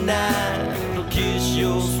in the night or kiss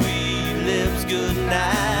your sweet lips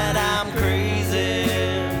goodnight. I'm crazy.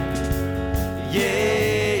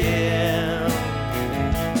 Yeah, yeah.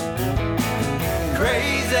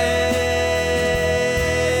 Crazy.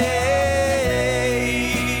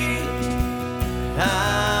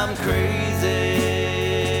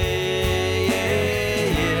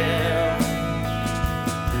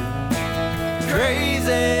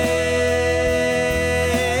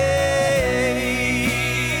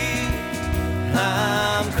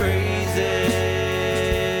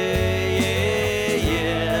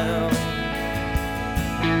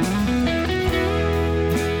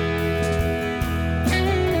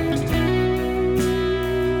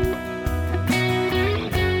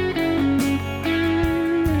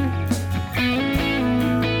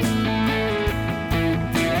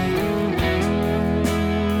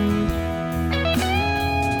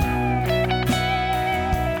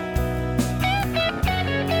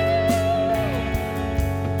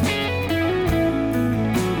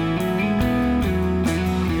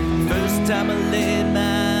 Time I laid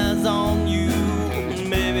my eyes on you,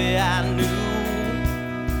 baby, I knew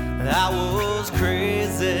I was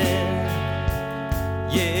crazy.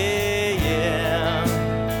 Yeah, yeah.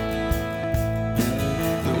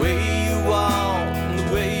 The way you walk, the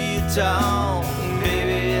way you talk,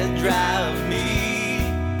 baby, it drives me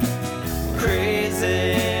crazy.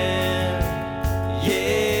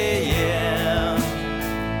 Yeah, yeah.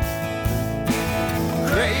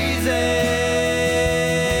 Crazy.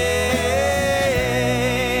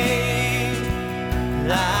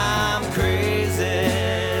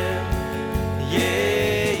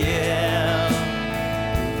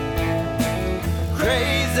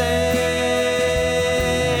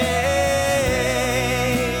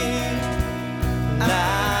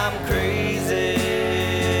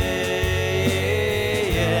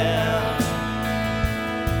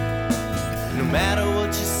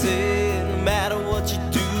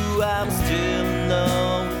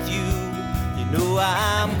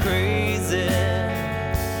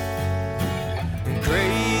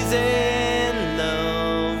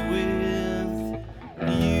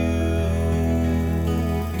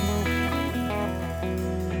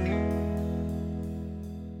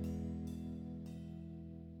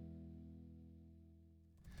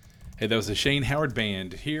 Hey, that was the Shane Howard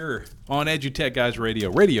Band here on EduTech Guys Radio,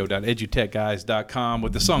 radio.edutechguys.com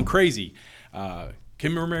with the song Crazy.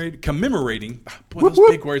 Commemorating, boy, those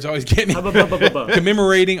big words always get me.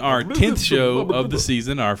 Commemorating our 10th show of the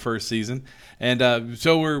season, our first season. And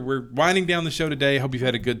so we're winding down the show today. Hope you've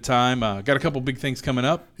had a good time. Got a couple big things coming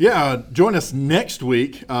up. Yeah, join us next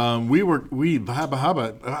week. What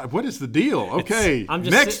is the deal? Okay,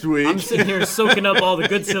 next week. I'm sitting here soaking up all the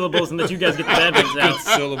good syllables and that you guys get the bad ones out.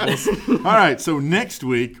 Syllables. All right, so next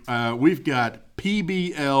week we've got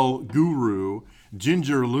PBL guru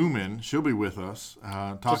Ginger Lumen. She'll be with us.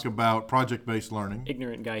 Talk about project-based learning.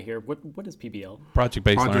 Ignorant guy here. What is PBL?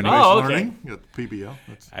 Project-based learning. Oh, okay. Learning. Yeah, PBL.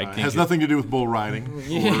 Has nothing to do with bull riding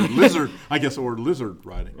or lizard. I guess or lizard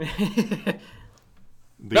riding.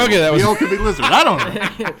 The L could be lizard. I don't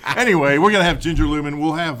know. Anyway, we're gonna have Ginger Lumen.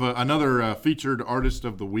 We'll have another featured artist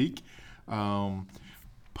of the week.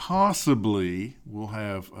 Possibly we'll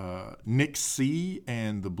have Nick C.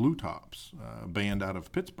 and the Blue Tops, band out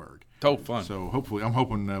of Pittsburgh. Oh, fun. So hopefully, I'm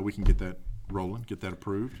hoping we can get that rolling, get that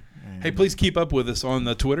approved. And Hey, please keep up with us on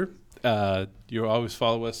the Twitter. You'll always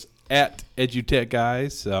follow us at EduTech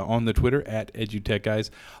Guys on the Twitter, at EduTech Guys.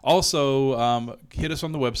 Also, hit us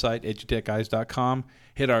on the website, edutechguys.com.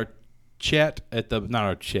 Hit our chat hit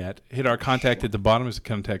our contact at the bottom. There's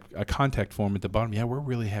a contact form at the bottom. Yeah, we're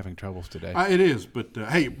really having troubles today. It is, but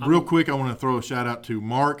hey, real quick, I want to throw a shout out to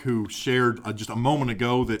Mark, who shared just a moment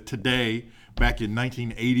ago that today, back in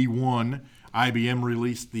 1981, IBM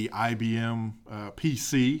released the IBM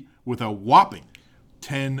PC with a whopping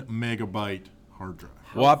 10 megabyte hard drive.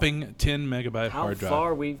 Whopping 10 megabyte hard drive. How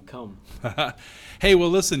far we've come. Hey, well,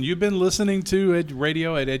 listen, you've been listening to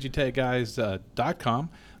radio at edutechguys.com.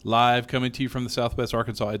 Live, coming to you from the Southwest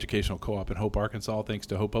Arkansas Educational Co-op in Hope, Arkansas. Thanks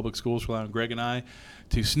to Hope Public Schools for allowing Greg and I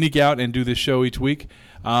to sneak out and do this show each week.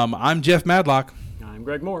 I'm Jeff Madlock. I'm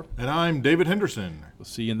Greg Moore. And I'm David Henderson. We'll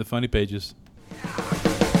see you in the funny pages.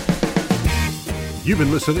 You've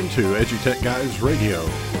been listening to EduTech Guys Radio,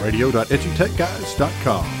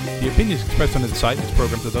 radio.edutechguys.com. The opinions expressed on the site and its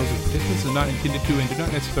programs are those of participants and not intended to and do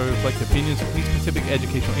not necessarily reflect the opinions of any specific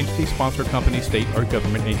educational entity, sponsor, company, state, or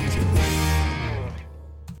government agency.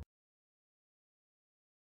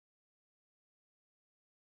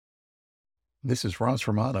 This is Ross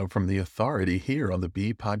Romano from The Authority here on the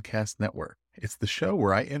B Podcast Network. It's the show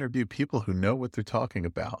where I interview people who know what they're talking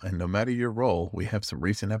about, and no matter your role, we have some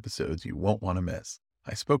recent episodes you won't want to miss.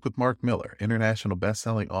 I spoke with Mark Miller, international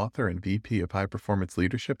best-selling author and VP of High Performance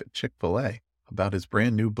Leadership at Chick-fil-A, about his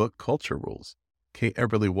brand new book, Culture Rules. Kate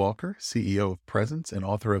Eberly Walker, CEO of Presence and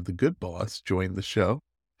author of The Good Boss, joined the show,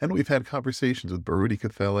 and we've had conversations with Baruti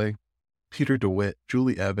Cathele, Peter DeWitt,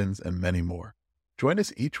 Julie Evans, and many more. Join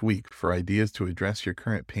us each week for ideas to address your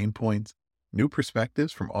current pain points, new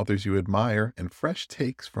perspectives from authors you admire, and fresh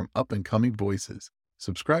takes from up-and-coming voices.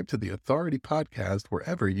 Subscribe to the Authority Podcast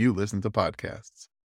wherever you listen to podcasts.